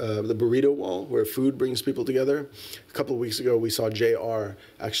border, the burrito wall, where food brings people together. A couple of weeks ago, we saw JR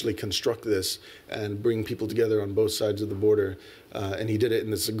actually construct this and bring people together on both sides of the border. And he did it in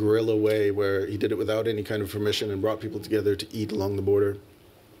this guerrilla way where he did it without any kind of permission and brought people together to eat along the border.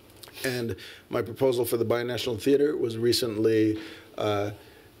 And my proposal for the Binational Theater was recently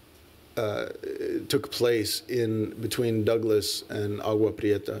took place in between Douglas and Agua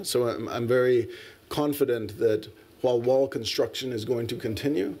Prieta. So I'm very confident that while wall construction is going to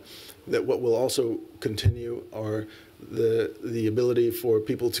continue, that what will also continue are the ability for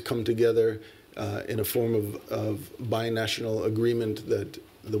people to come together in a form of binational agreement that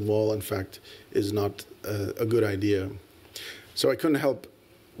the wall, in fact, is not a good idea. So I couldn't help,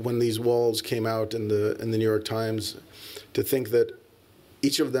 when these walls came out in the New York Times, to think that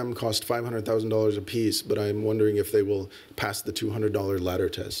each of them cost $500,000 a piece, but I'm wondering if they will pass the $200 ladder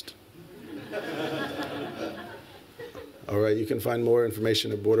test. All right, you can find more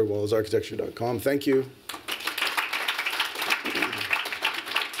information at borderwallsarchitecture.com. Thank you.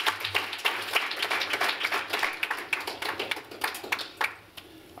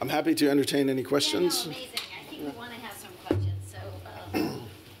 I'm happy to entertain any questions. Yeah, no, amazing. I think we want to have some questions, so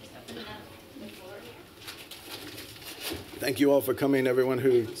just open it up the floor here. Thank you all for coming, everyone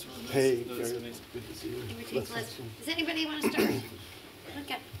who, hey, good to see you. Does anybody want to start?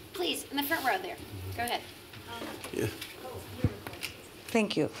 Okay, please, in the front row there. Go ahead. Yeah.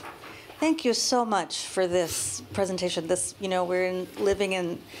 Thank you. Thank you so much for this presentation. This, we're living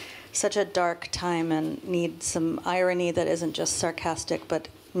in such a dark time and need some irony that isn't just sarcastic, but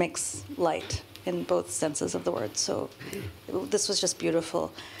makes light in both senses of the word. So this was just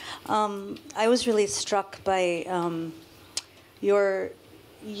beautiful. I was really struck by your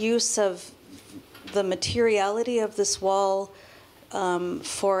use of the materiality of this wall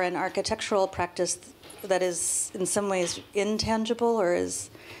for an architectural practice that is in some ways intangible, or is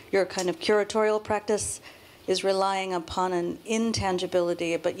your kind of curatorial practice is relying upon an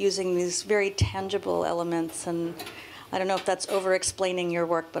intangibility, but using these very tangible elements. And I don't know if that's over-explaining your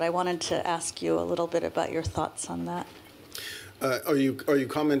work, but I wanted to ask you a little bit about your thoughts on that. Are you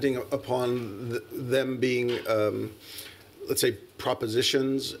commenting upon them being, let's say,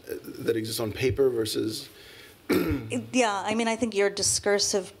 propositions that exist on paper versus? Yeah, I mean, I think your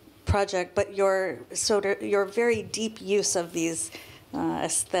discursive project, but your very deep use of these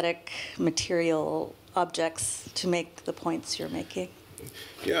aesthetic material objects to make the points you're making.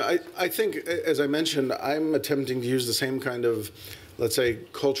 Yeah, I think, as I mentioned, I'm attempting to use the same kind of, let's say,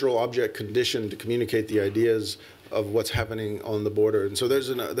 cultural object condition to communicate the ideas of what's happening on the border. And so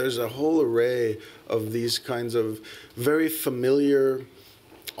there's a whole array of these kinds of very familiar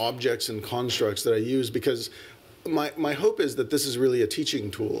objects and constructs that I use, because my hope is that this is really a teaching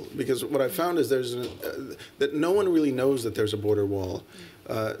tool, because what I found is that no one really knows that there's a border wall.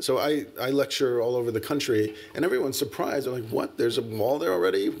 So I lecture all over the country, and everyone's surprised. They're like, "What? There's a wall there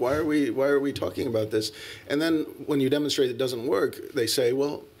already? Why are we talking about this?" And then when you demonstrate it doesn't work, they say,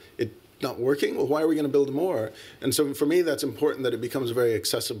 "Well, it's not working. Well, why are we going to build more?" And so for me, that's important that it becomes very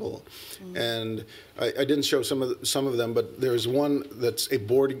accessible. And I didn't show some of them, but there's one that's a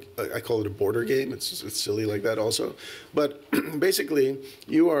board. I call it a border game. It's silly like that also. But basically,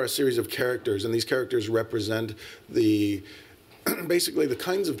 you are a series of characters, and these characters represent basically the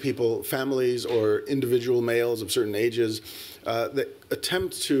kinds of people, families or individual males of certain ages, that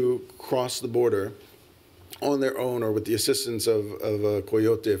attempt to cross the border on their own or with the assistance of a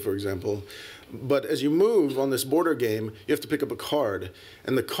coyote, for example. But as you move on this border game, you have to pick up a card.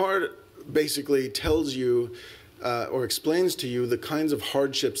 And the card basically tells you or explains to you the kinds of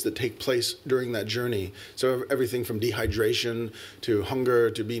hardships that take place during that journey. So everything from dehydration to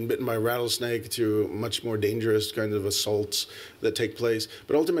hunger to being bitten by a rattlesnake to much more dangerous kinds of assaults that take place.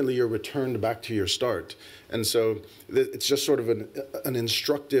 But ultimately, you're returned back to your start. And so it's just sort of an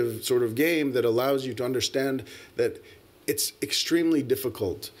instructive sort of game that allows you to understand that it's extremely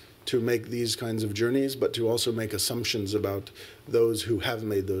difficult to make these kinds of journeys, but to also make assumptions about those who have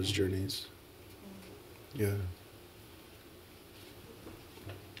made those journeys. Yeah.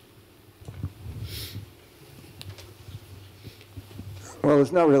 Well,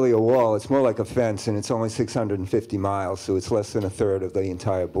 it's not really a wall. It's more like a fence, and it's only 650 miles, so it's less than a third of the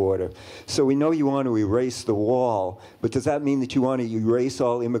entire border. So we know you want to erase the wall, but does that mean that you want to erase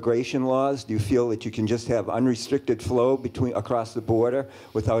all immigration laws? Do you feel that you can just have unrestricted flow across the border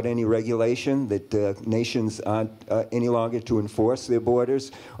without any regulation, that nations aren't any longer to enforce their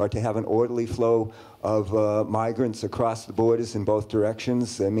borders or to have an orderly flow of migrants across the borders in both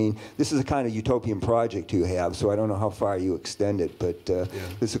directions. I mean, this is a kind of utopian project you have, so I don't know how far you extend it, but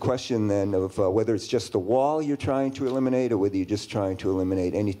there's a question then of whether it's just the wall you're trying to eliminate or whether you're just trying to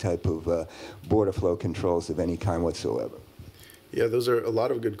eliminate any type of border flow controls of any kind whatsoever. Yeah, those are a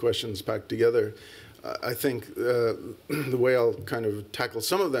lot of good questions packed together. I think the way I'll kind of tackle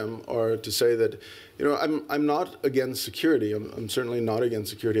some of them are to say that, you know, I'm not against security. I'm certainly not against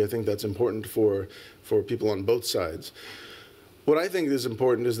security. I think that's important for people on both sides. What I think is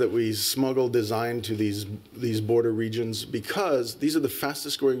important is that we smuggle design to these border regions because these are the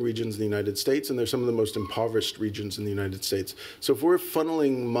fastest growing regions in the United States and they're some of the most impoverished regions in the United States. So if we're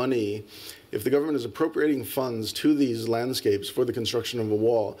funneling money, if the government is appropriating funds to these landscapes for the construction of a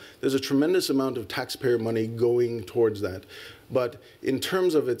wall, there's a tremendous amount of taxpayer money going towards that. But in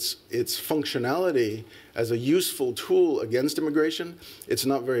terms of its functionality as a useful tool against immigration, it's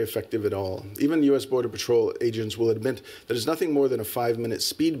not very effective at all. Even U.S. Border Patrol agents will admit that it's nothing more than a 5-minute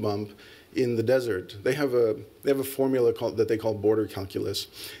speed bump in the desert. They have a formula that they call border calculus.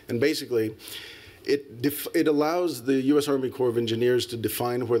 And basically, it allows the U.S. Army Corps of Engineers to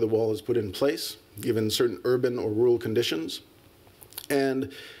define where the wall is put in place, given certain urban or rural conditions.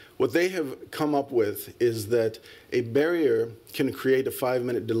 And what they have come up with is that a barrier can create a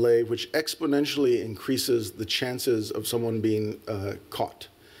 5-minute delay, which exponentially increases the chances of someone being caught,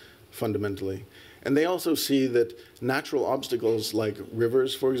 fundamentally. And they also see that natural obstacles like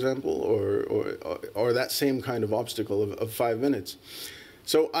rivers, for example, or that same kind of obstacle of 5 minutes.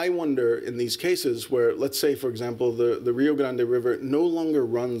 So I wonder in these cases where, let's say, for example, the Rio Grande River no longer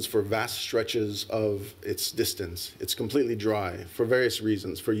runs for vast stretches of its distance. It's completely dry for various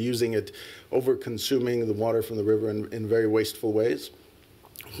reasons, for using it, over-consuming the water from the river in very wasteful ways.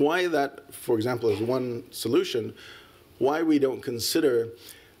 Why that, for example, is one solution, why we don't consider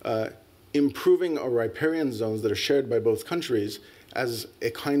improving our riparian zones that are shared by both countries as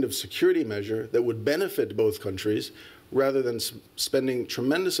a kind of security measure that would benefit both countries, rather than spending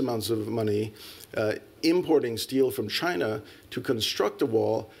tremendous amounts of money importing steel from China to construct a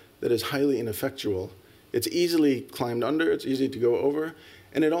wall that is highly ineffectual. It's easily climbed under, it's easy to go over,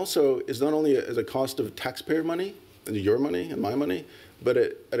 and it also is not only as a cost of taxpayer money, and your money and my money, but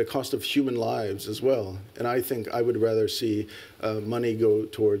at a cost of human lives as well. And I think I would rather see money go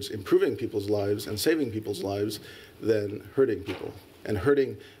towards improving people's lives and saving people's lives than hurting people. And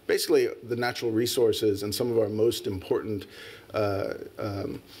hurting basically the natural resources and some of our most important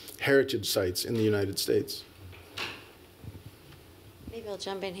heritage sites in the United States. Maybe I'll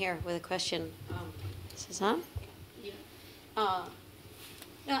jump in here with a question. Is this on? Yeah.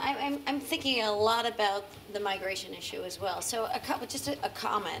 No, I'm thinking a lot about the migration issue as well. So a couple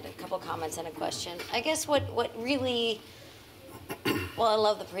comments and a question. I guess what really, well, I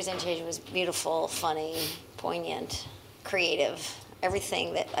love the presentation. It was beautiful, funny, poignant, creative.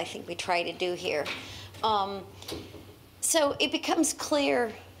 Everything that I think we try to do here. So it becomes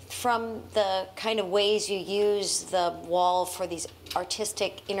clear from the kind of ways you use the wall for these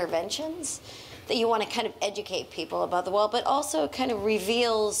artistic interventions that you want to kind of educate people about the wall, but also kind of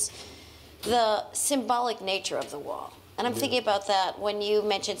reveals the symbolic nature of the wall. And I'm thinking about that when you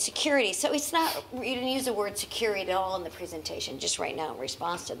mentioned security. So it's not, you didn't use the word security at all in the presentation, just right now in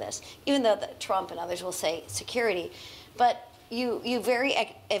response to this, even though Trump and others will say security. But you very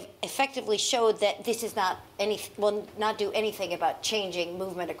effectively showed that this is not will not do anything about changing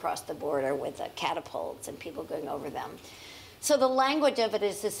movement across the border with the catapults and people going over them. So the language of it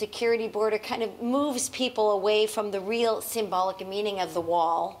is the security border kind of moves people away from the real symbolic meaning of the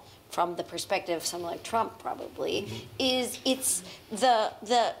wall, from the perspective of someone like Trump probably, is it's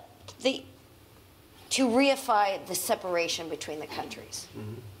to reify the separation between the countries,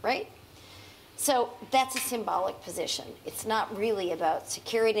 right? So that's a symbolic position. It's not really about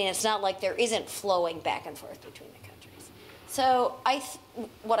security, and it's not like there isn't flowing back and forth between the countries. So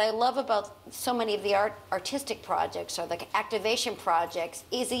what I love about so many of the artistic projects or the activation projects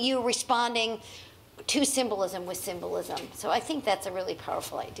is that you're responding to symbolism with symbolism. So I think that's a really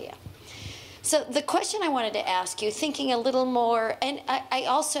powerful idea. So the question I wanted to ask you, thinking a little more, and I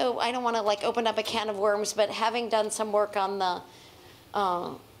don't want to like open up a can of worms, but having done some work on the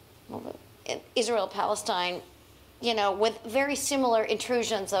Israel-Palestine, you know, with very similar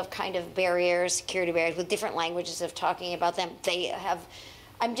intrusions of kind of barriers, security barriers, with different languages of talking about them.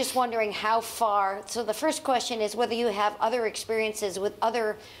 I'm just wondering how far, so the first question is whether you have other experiences with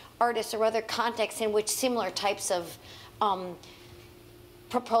other artists or other contexts in which similar types of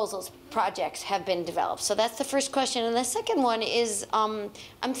proposals, projects have been developed? So that's the first question. And the second one is, I'm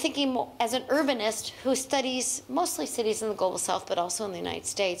thinking as an urbanist who studies mostly cities in the Global South, but also in the United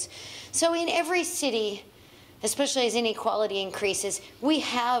States. So in every city, especially as inequality increases, we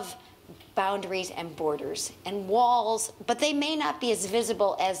have boundaries and borders and walls, but they may not be as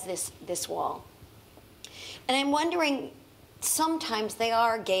visible as this wall. And I'm wondering, sometimes they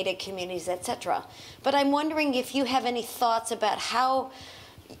are gated communities, etc. But I'm wondering if you have any thoughts about how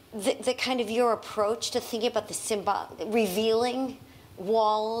the kind of your approach to thinking about the revealing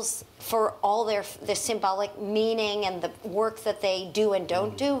walls for all their symbolic meaning and the work that they do and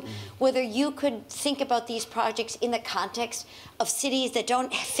don't do, whether you could think about these projects in the context of cities that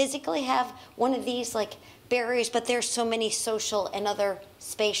don't physically have one of these like barriers, but there's so many social and other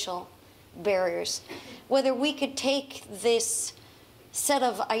spatial barriers. Whether we could take this set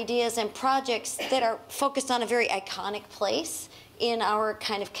of ideas and projects that are focused on a very iconic place in our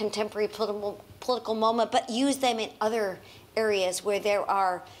kind of contemporary political moment, but use them in other areas where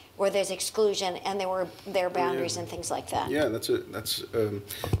there's exclusion and there are boundaries and things like that. Yeah,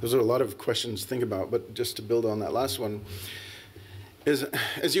 those are a lot of questions to think about. But just to build on that last one,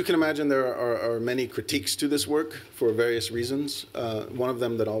 as you can imagine, there are many critiques to this work for various reasons. One of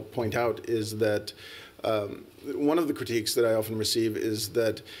them that I'll point out is that one of the critiques that I often receive is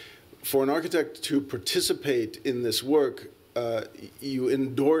that for an architect to participate in this work, you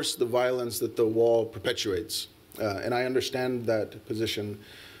endorse the violence that the wall perpetuates. And I understand that position,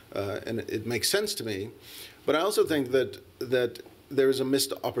 and it makes sense to me. But I also think that there is a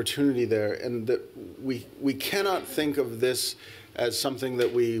missed opportunity there, and that we cannot think of this as something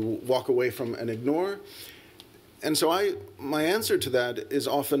that we walk away from and ignore. And so my answer to that is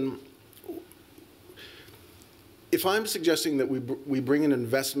often, if I'm suggesting that we bring an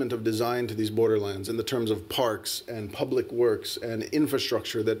investment of design to these borderlands in the terms of parks and public works and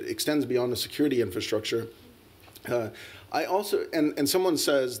infrastructure that extends beyond the security infrastructure, I also, and someone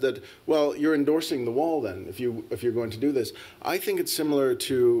says that, well, you're endorsing the wall then if you're going to do this. I think it's similar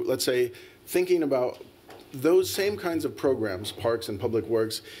to, let's say, thinking about those same kinds of programs, parks and public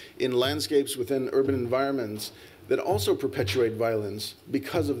works, in landscapes within urban environments that also perpetuate violence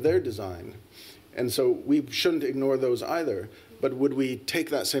because of their design. And so we shouldn't ignore those either. But would we take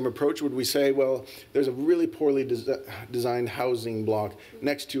that same approach? Would we say, well, there's a really poorly designed housing block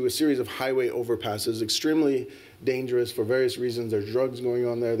next to a series of highway overpasses, extremely dangerous for various reasons. There's drugs going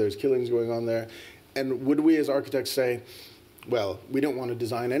on there. There's killings going on there. And would we as architects say, well, we don't want to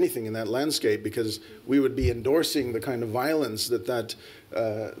design anything in that landscape because we would be endorsing the kind of violence that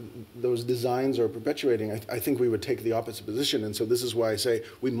those designs are perpetuating? I think we would take the opposite position. And so this is why I say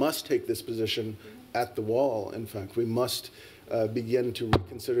we must take this position at the wall. In fact, we must begin to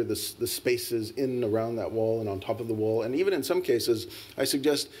reconsider the spaces in and around that wall and on top of the wall. And even in some cases, I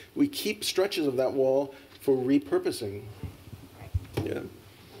suggest we keep stretches of that wall for repurposing. Right. Yeah. I don't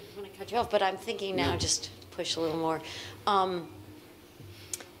want to cut you off, but I'm thinking now, just push a little more.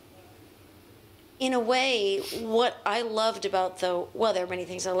 In a way, what I loved about well, there are many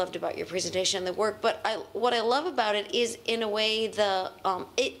things I loved about your presentation and the work, but what I love about it is, in a way, the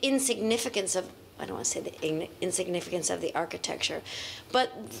insignificance of, I don't want to say the insignificance of the architecture,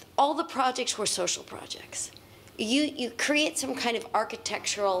 but all the projects were social projects. You create some kind of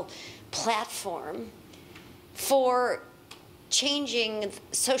architectural platform for changing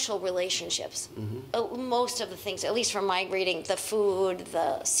social relationships. Most of the things, at least from my reading, the food,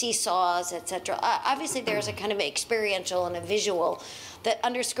 the seesaws, etc. Obviously, there's a kind of experiential and a visual that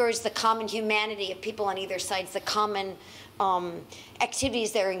underscores the common humanity of people on either sides, the common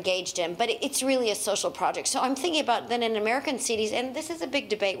activities they're engaged in. But it's really a social project. So I'm thinking about then in American cities, and this is a big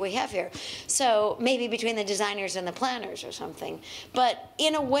debate we have here, so maybe between the designers and the planners or something. But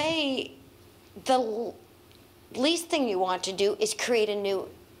in a way, the least thing you want to do is create a new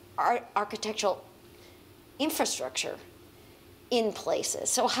architectural infrastructure in places.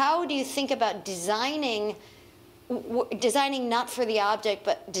 So how do you think about designing not for the object,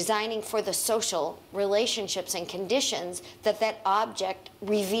 but designing for the social relationships and conditions that object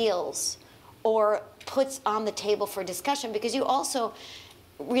reveals or puts on the table for discussion? Because you also,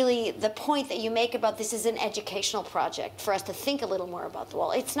 really, the point that you make about this is an educational project for us to think a little more about the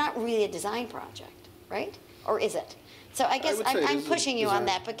wall. It's not really a design project, right? Or is it? So I guess I'm pushing you on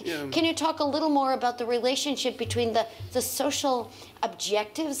that, but yeah. Can you talk a little more about the relationship between the social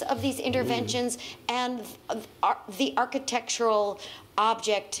objectives of these interventions and the architectural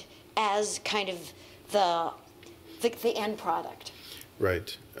object as kind of the end product?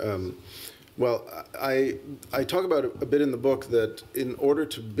 Right. Well, I talk about a bit in the book that in order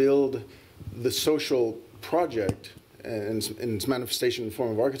to build the social project and in its manifestation in the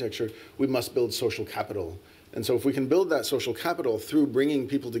form of architecture, we must build social capital. And so if we can build that social capital through bringing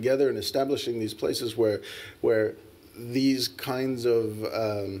people together and establishing these places where these kinds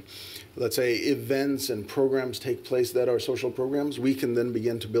of, let's say, events and programs take place that are social programs, we can then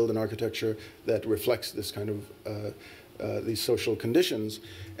begin to build an architecture that reflects this kind of, these social conditions.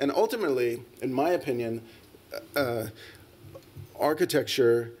 And ultimately, in my opinion,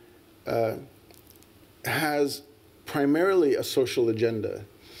 architecture has primarily a social agenda.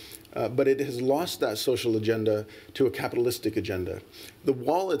 But it has lost that social agenda to a capitalistic agenda. The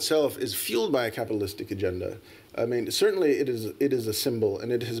wall itself is fueled by a capitalistic agenda. I mean, certainly it is a symbol,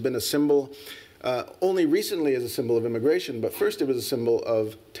 and it has been a symbol only recently as a symbol of immigration, but first it was a symbol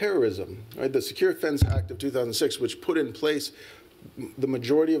of terrorism. Right? The Secure Fence Act of 2006, which put in place the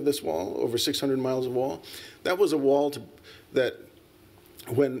majority of this wall, over 600 miles of wall, that was a wall that,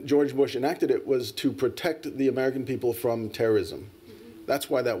 when George Bush enacted it, was to protect the American people from terrorism.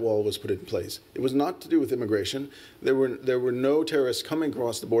 That's why that wall was put in place. It was not to do with immigration. There were no terrorists coming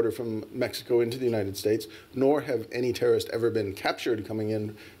across the border from Mexico into the United States, nor have any terrorists ever been captured coming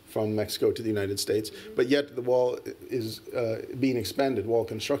in from Mexico to the United States. But yet the wall is being expanded, wall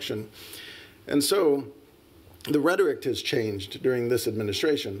construction. And so the rhetoric has changed during this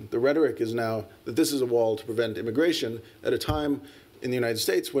administration. The rhetoric is now that this is a wall to prevent immigration at a time in the United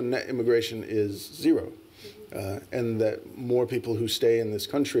States when net immigration is zero. And that more people who stay in this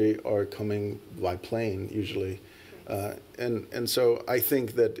country are coming by plane, usually. And so I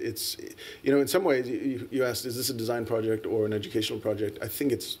think that it's, you know, in some ways, you asked, is this a design project or an educational project? I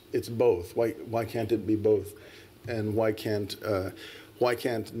think it's both. Why can't it be both? And why can't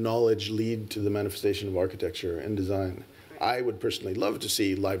knowledge lead to the manifestation of architecture and design? I would personally love to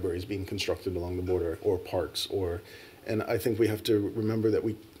see libraries being constructed along the border, or parks, and I think we have to remember that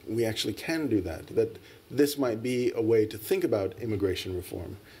we actually can do that, that this might be a way to think about immigration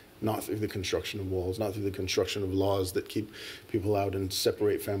reform, not through the construction of walls, not through the construction of laws that keep people out and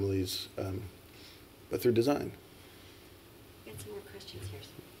separate families, but through design. Got some more questions here.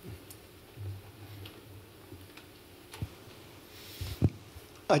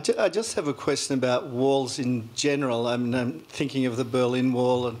 I just have a question about walls in general. I mean, I'm thinking of the Berlin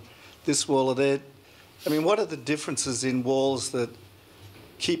Wall and this wall there. I mean, what are the differences in walls that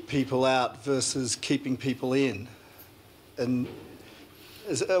keep people out versus keeping people in?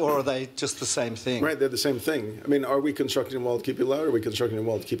 Or are they just the same thing? Right, they're the same thing. I mean, are we constructing a wall to keep people out, or are we constructing a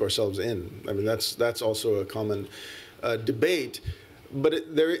wall to keep ourselves in? I mean, that's also a common debate.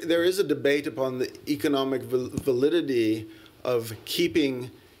 But there is a debate upon the economic validity of keeping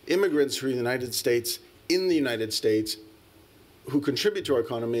immigrants from the United States in the United States who contribute to our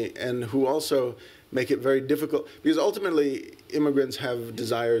economy and who also make it very difficult, because ultimately immigrants have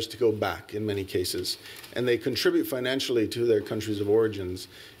desires to go back in many cases, and they contribute financially to their countries of origins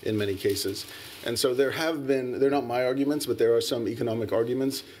in many cases. And so there have been, they're not my arguments, but there are some economic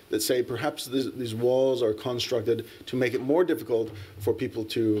arguments that say perhaps these walls are constructed to make it more difficult for people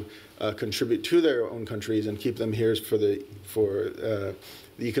to contribute to their own countries and keep them here for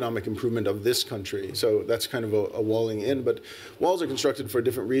the economic improvement of this country. So that's kind of a walling in. But walls are constructed for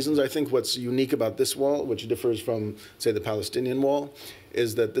different reasons. I think what's unique about this wall, which differs from, say, the Palestinian wall,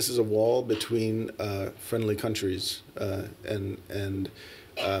 is that this is a wall between friendly countries, and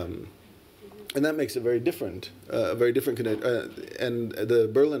that makes it very different, and the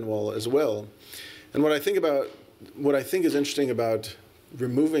Berlin Wall as well. And what I think is interesting about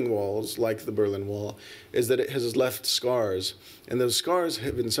removing walls like the Berlin Wall is that it has left scars, and those scars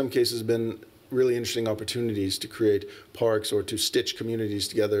have in some cases been really interesting opportunities to create parks or to stitch communities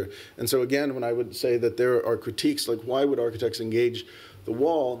together. And so again, when I would say that there are critiques, like why would architects engage the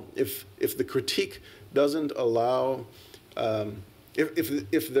wall if the critique doesn't allow,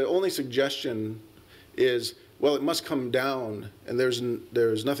 if the only suggestion is, well, it must come down and there's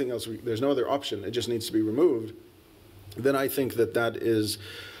nothing else, there's no other option, it just needs to be removed, then I think that is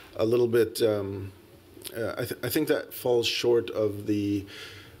a little bit, I think that falls short of the,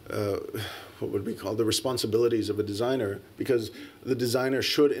 what would we call the responsibilities of a designer, because the designer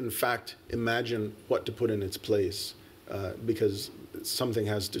should in fact imagine what to put in its place, because something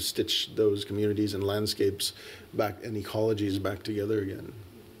has to stitch those communities and landscapes back and ecologies back together again.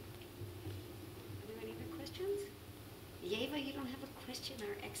 Are there any other questions? Yeva, you don't have a question,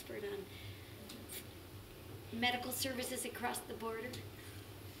 our expert on medical services across the border. There's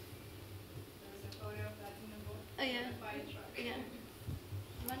a photo of that in the book. Oh yeah. Fire truck. Yeah.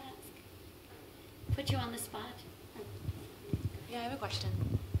 You want to ask? Put you on the spot. Yeah, I have a question.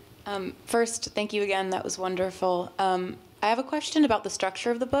 First, thank you again. That was wonderful. I have a question about the structure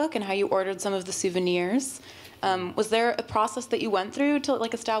of the book and how you ordered some of the souvenirs. Was there a process that you went through to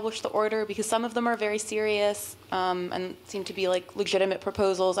like establish the order? Because some of them are very serious and seem to be like legitimate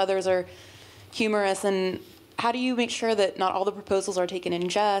proposals. Others are humorous. And how do you make sure that not all the proposals are taken in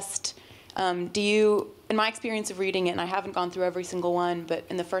jest? Do you, in my experience of reading it, and I haven't gone through every single one, but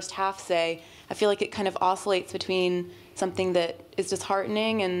in the first half, say, I feel like it kind of oscillates between something that is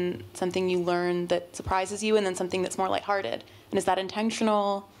disheartening and something you learn that surprises you, and then something that's more lighthearted. And is that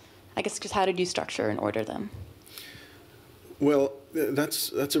intentional? I guess just how did you structure and order them? Well,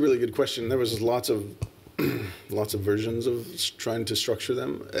 that's a really good question. There was lots of versions of trying to structure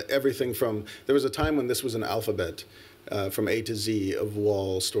them. Everything from, there was a time when this was an alphabet from A to Z of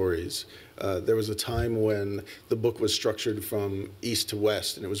wall stories. There was a time when the book was structured from east to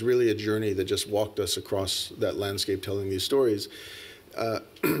west, and it was really a journey that just walked us across that landscape telling these stories.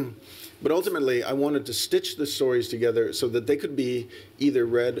 But ultimately, I wanted to stitch the stories together so that they could be either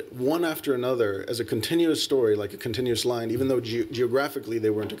read one after another as a continuous story, like a continuous line, even though geographically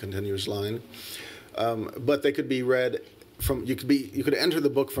they weren't a continuous line. But they could be read from, you could enter the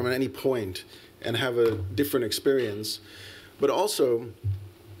book from any point and have a different experience. But also,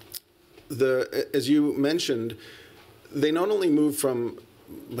 as you mentioned, they not only move from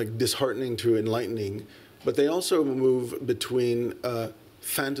like disheartening to enlightening, but they also move between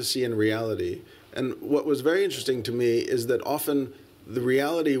fantasy and reality. And what was very interesting to me is that often the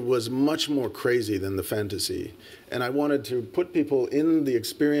reality was much more crazy than the fantasy. And I wanted to put people in the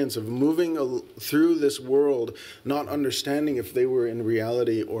experience of moving through this world, not understanding if they were in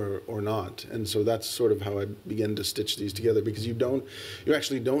reality or not. And so that's sort of how I began to stitch these together, because you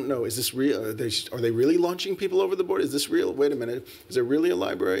actually don't know, is this real? Are they really launching people over the border? Is this real? Wait a minute, is there really a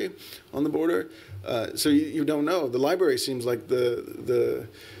library on the border? So you don't know. The library seems like the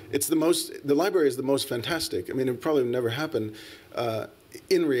library is the most fantastic. I mean, it probably would never happen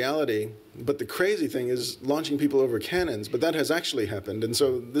in reality, but the crazy thing is launching people over cannons, but that has actually happened. And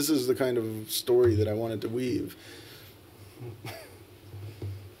so this is the kind of story that I wanted to weave.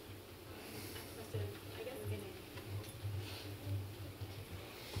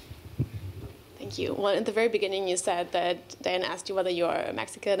 Thank you. Well, at the very beginning, you said that Diana asked you whether you're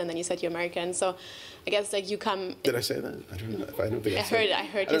Mexican, and then you said you're American. So I guess like you come. Did I say that? I don't know. I don't think I said. I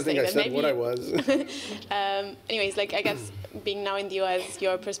heard you say that. I don't think I said what I was. Anyways, like I guess being now in the U.S.,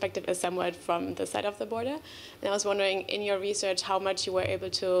 your perspective is somewhat from the side of the border, and I was wondering in your research how much you were able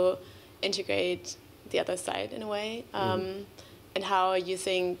to integrate the other side in a way, and how you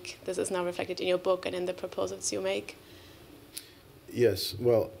think this is now reflected in your book and in the proposals you make. Yes.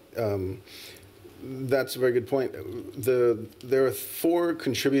 Well. That's a very good point. There are 4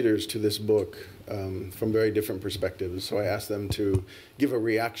 contributors to this book from very different perspectives. So I asked them to give a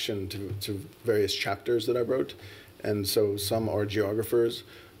reaction to various chapters that I wrote. And so some are geographers.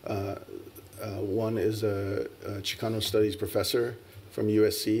 One is a Chicano studies professor from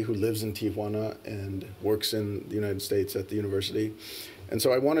USC who lives in Tijuana and works in the United States at the university. And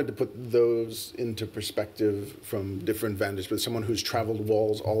so I wanted to put those into perspective from different vantage, but someone who's traveled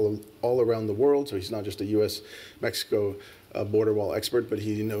walls all around the world, so he's not just a US-Mexico border wall expert, but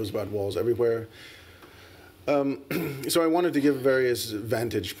he knows about walls everywhere. So I wanted to give various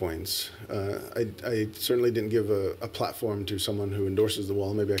vantage points. I certainly didn't give a platform to someone who endorses the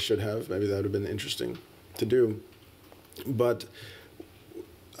wall. Maybe I should have. Maybe that would have been interesting to do. But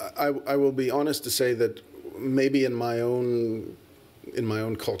I will be honest to say that maybe in my own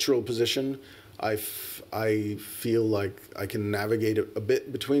cultural position, I feel like I can navigate a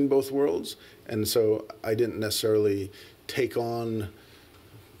bit between both worlds, and so I didn't necessarily take on.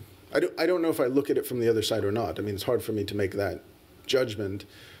 I don't know if I look at it from the other side or not. I mean, it's hard for me to make that judgment.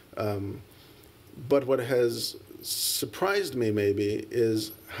 But what has surprised me maybe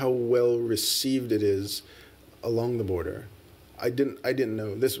is how well received it is along the border. I didn't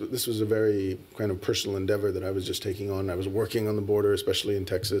know. This was a very kind of personal endeavor that I was just taking on. I was working on the border, especially in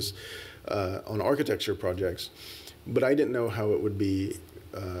Texas, on architecture projects. But I didn't know how it would be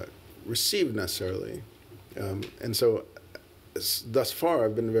received necessarily. And so thus far,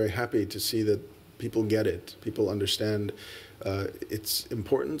 I've been very happy to see that people get it. People understand its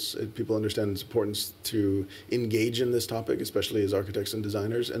importance. People understand its importance to engage in this topic, especially as architects and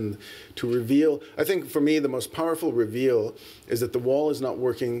designers, and to reveal. I think for me, the most powerful reveal is that the wall is not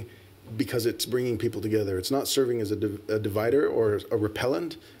working because it's bringing people together. It's not serving as a divider or a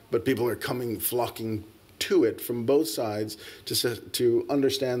repellent, but people are flocking to it from both sides to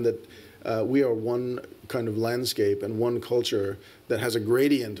understand that we are one kind of landscape and one culture that has a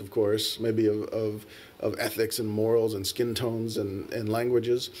gradient, of course, maybe of ethics and morals and skin tones and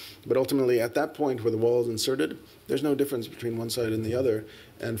languages. But ultimately, at that point where the wall is inserted, there's no difference between one side and the other.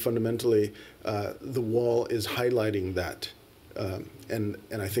 And fundamentally, the wall is highlighting that. And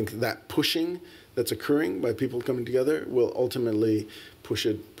I think that pushing that's occurring by people coming together will ultimately push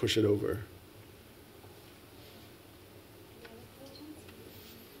it over.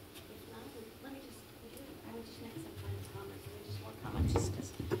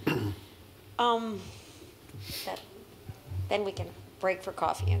 Then we can break for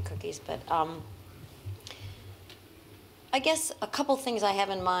coffee and cookies. But I guess a couple things I have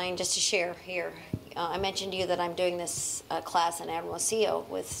in mind just to share here. I mentioned to you that I'm doing this class in Hermosillo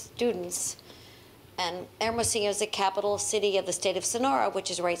with students. And Hermosillo is the capital city of the state of Sonora, which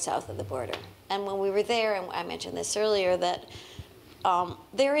is right south of the border. And when we were there, and I mentioned this earlier, that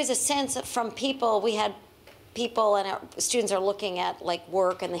there is a sense that from people, we had people and our students are looking at like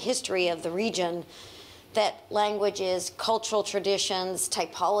work and the history of the region, that languages, cultural traditions,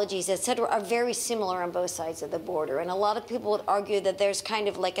 typologies, et cetera, are very similar on both sides of the border. And a lot of people would argue that there's kind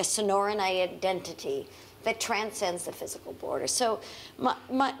of like a Sonoran identity that transcends the physical border. So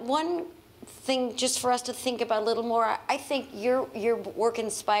one thing just for us to think about a little more, I think your work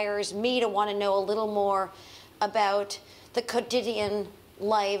inspires me to want to know a little more about the quotidian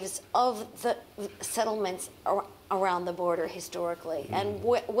lives of the settlements around the border historically, and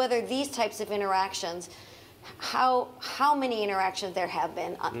whether these types of interactions, how many interactions there have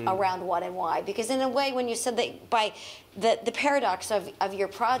been around what and why. Because in a way, when you said that by the paradox of your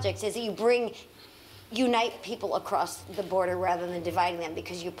projects is that you unite people across the border rather than dividing them,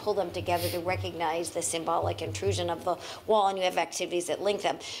 because you pull them together to recognize the symbolic intrusion of the wall, and you have activities that link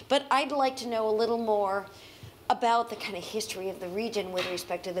them. But I'd like to know a little more about the kind of history of the region with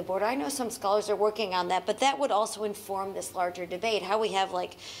respect to the border. I know some scholars are working on that, but that would also inform this larger debate, how we have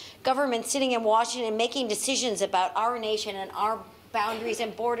like government sitting in Washington making decisions about our nation and our boundaries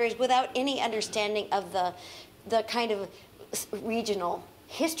and borders without any understanding of the kind of regional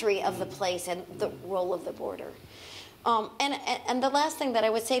history of the place and the role of the border. And the last thing that I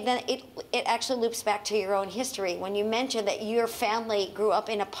would say, then it actually loops back to your own history. When you mentioned that your family grew up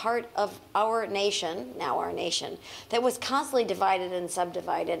in a part of our nation, now our nation, that was constantly divided and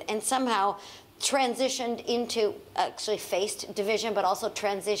subdivided, and somehow transitioned into, actually faced division, but also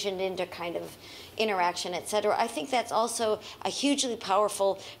transitioned into kind of interaction, et cetera. I think that's also a hugely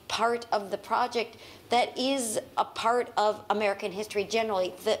powerful part of the project that is a part of American history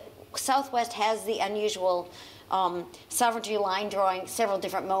generally. The Southwest has the unusual sovereignty line drawing several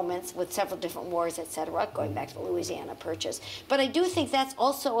different moments with several different wars, et cetera, going back to the Louisiana Purchase. But I do think that's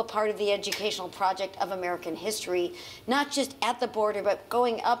also a part of the educational project of American history, not just at the border, but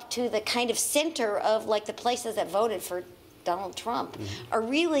going up to the kind of center of like the places that voted for Donald Trump are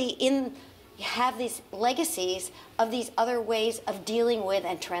really have these legacies of these other ways of dealing with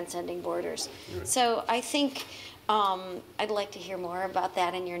and transcending borders. Right. So I think I'd like to hear more about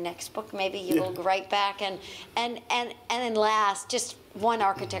that in your next book. Maybe you will write back. And then last, just one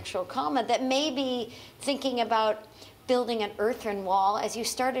architectural comment, that maybe thinking about building an earthen wall, as you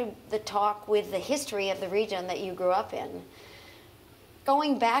started the talk with the history of the region that you grew up in,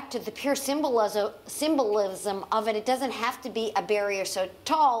 going back to the pure symbolism of it, it doesn't have to be a barrier so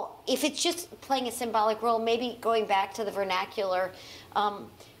tall. If it's just playing a symbolic role, maybe going back to the vernacular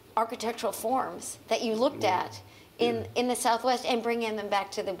architectural forms that you looked at in the Southwest and bringing them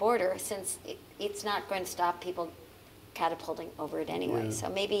back to the border, since it's not going to stop people catapulting over it anyway. So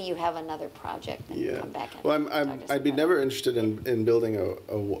maybe you have another project and come back. And I'd be never interested in building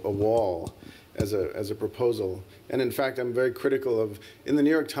a wall as a proposal. And in fact, I'm very critical of, in the New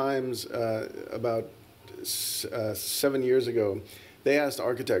York Times about 7 years ago, they asked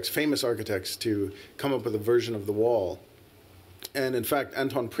architects, famous architects, to come up with a version of the wall. And in fact,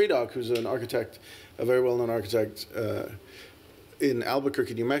 Anton Predock, who's an architect, a very well-known architect in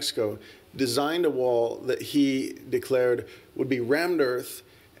Albuquerque, New Mexico, designed a wall that he declared would be rammed earth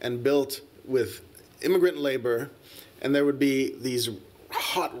and built with immigrant labor, and there would be these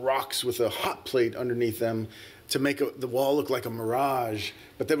hot rocks with a hot plate underneath them to make the wall look like a mirage,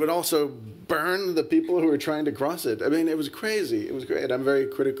 but they would also burn the people who were trying to cross it. I mean, it was crazy. It was great. I'm very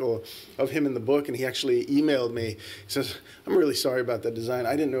critical of him in the book, and he actually emailed me. He says, I'm really sorry about that design.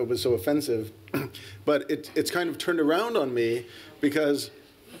 I didn't know it was so offensive. But it's kind of turned around on me, because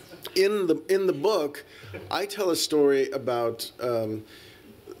in the book, I tell a story about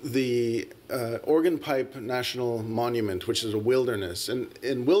the Organ Pipe National Monument, which is a wilderness. And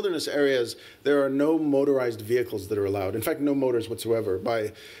in wilderness areas, there are no motorized vehicles that are allowed. In fact, no motors whatsoever.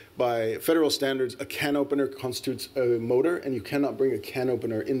 By federal standards, a can opener constitutes a motor, and you cannot bring a can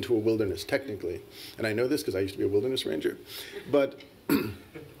opener into a wilderness, technically. And I know this because I used to be a wilderness ranger. But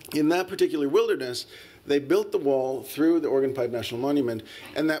in that particular wilderness, they built the wall through the Organ Pipe National Monument,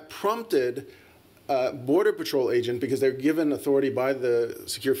 and that prompted Border Patrol agent, because they're given authority by the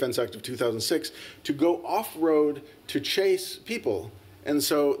Secure Fence Act of 2006, to go off-road to chase people. And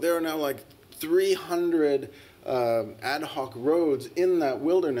so there are now like 300 ad hoc roads in that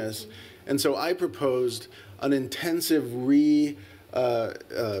wilderness. And so I proposed an intensive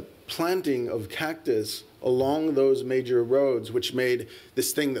planting of cactus along those major roads, which made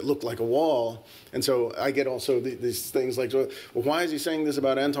this thing that looked like a wall. And so I get also these things like, well, why is he saying this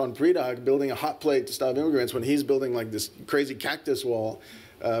about Anton Predag building a hot plate to stop immigrants when he's building like this crazy cactus wall?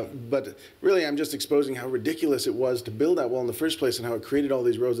 But really, I'm just exposing how ridiculous it was to build that wall in the first place and how it created all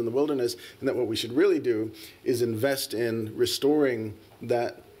these roads in the wilderness, and that what we should really do is invest in restoring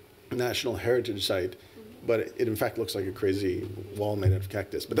that national heritage site. But it in fact looks like a crazy wall made out of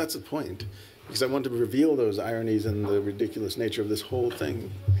cactus. But that's the point, because I want to reveal those ironies and the ridiculous nature of this whole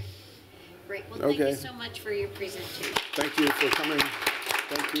thing. Great. Well, thank you so much for your presentation. Thank you for coming.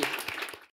 Thank you.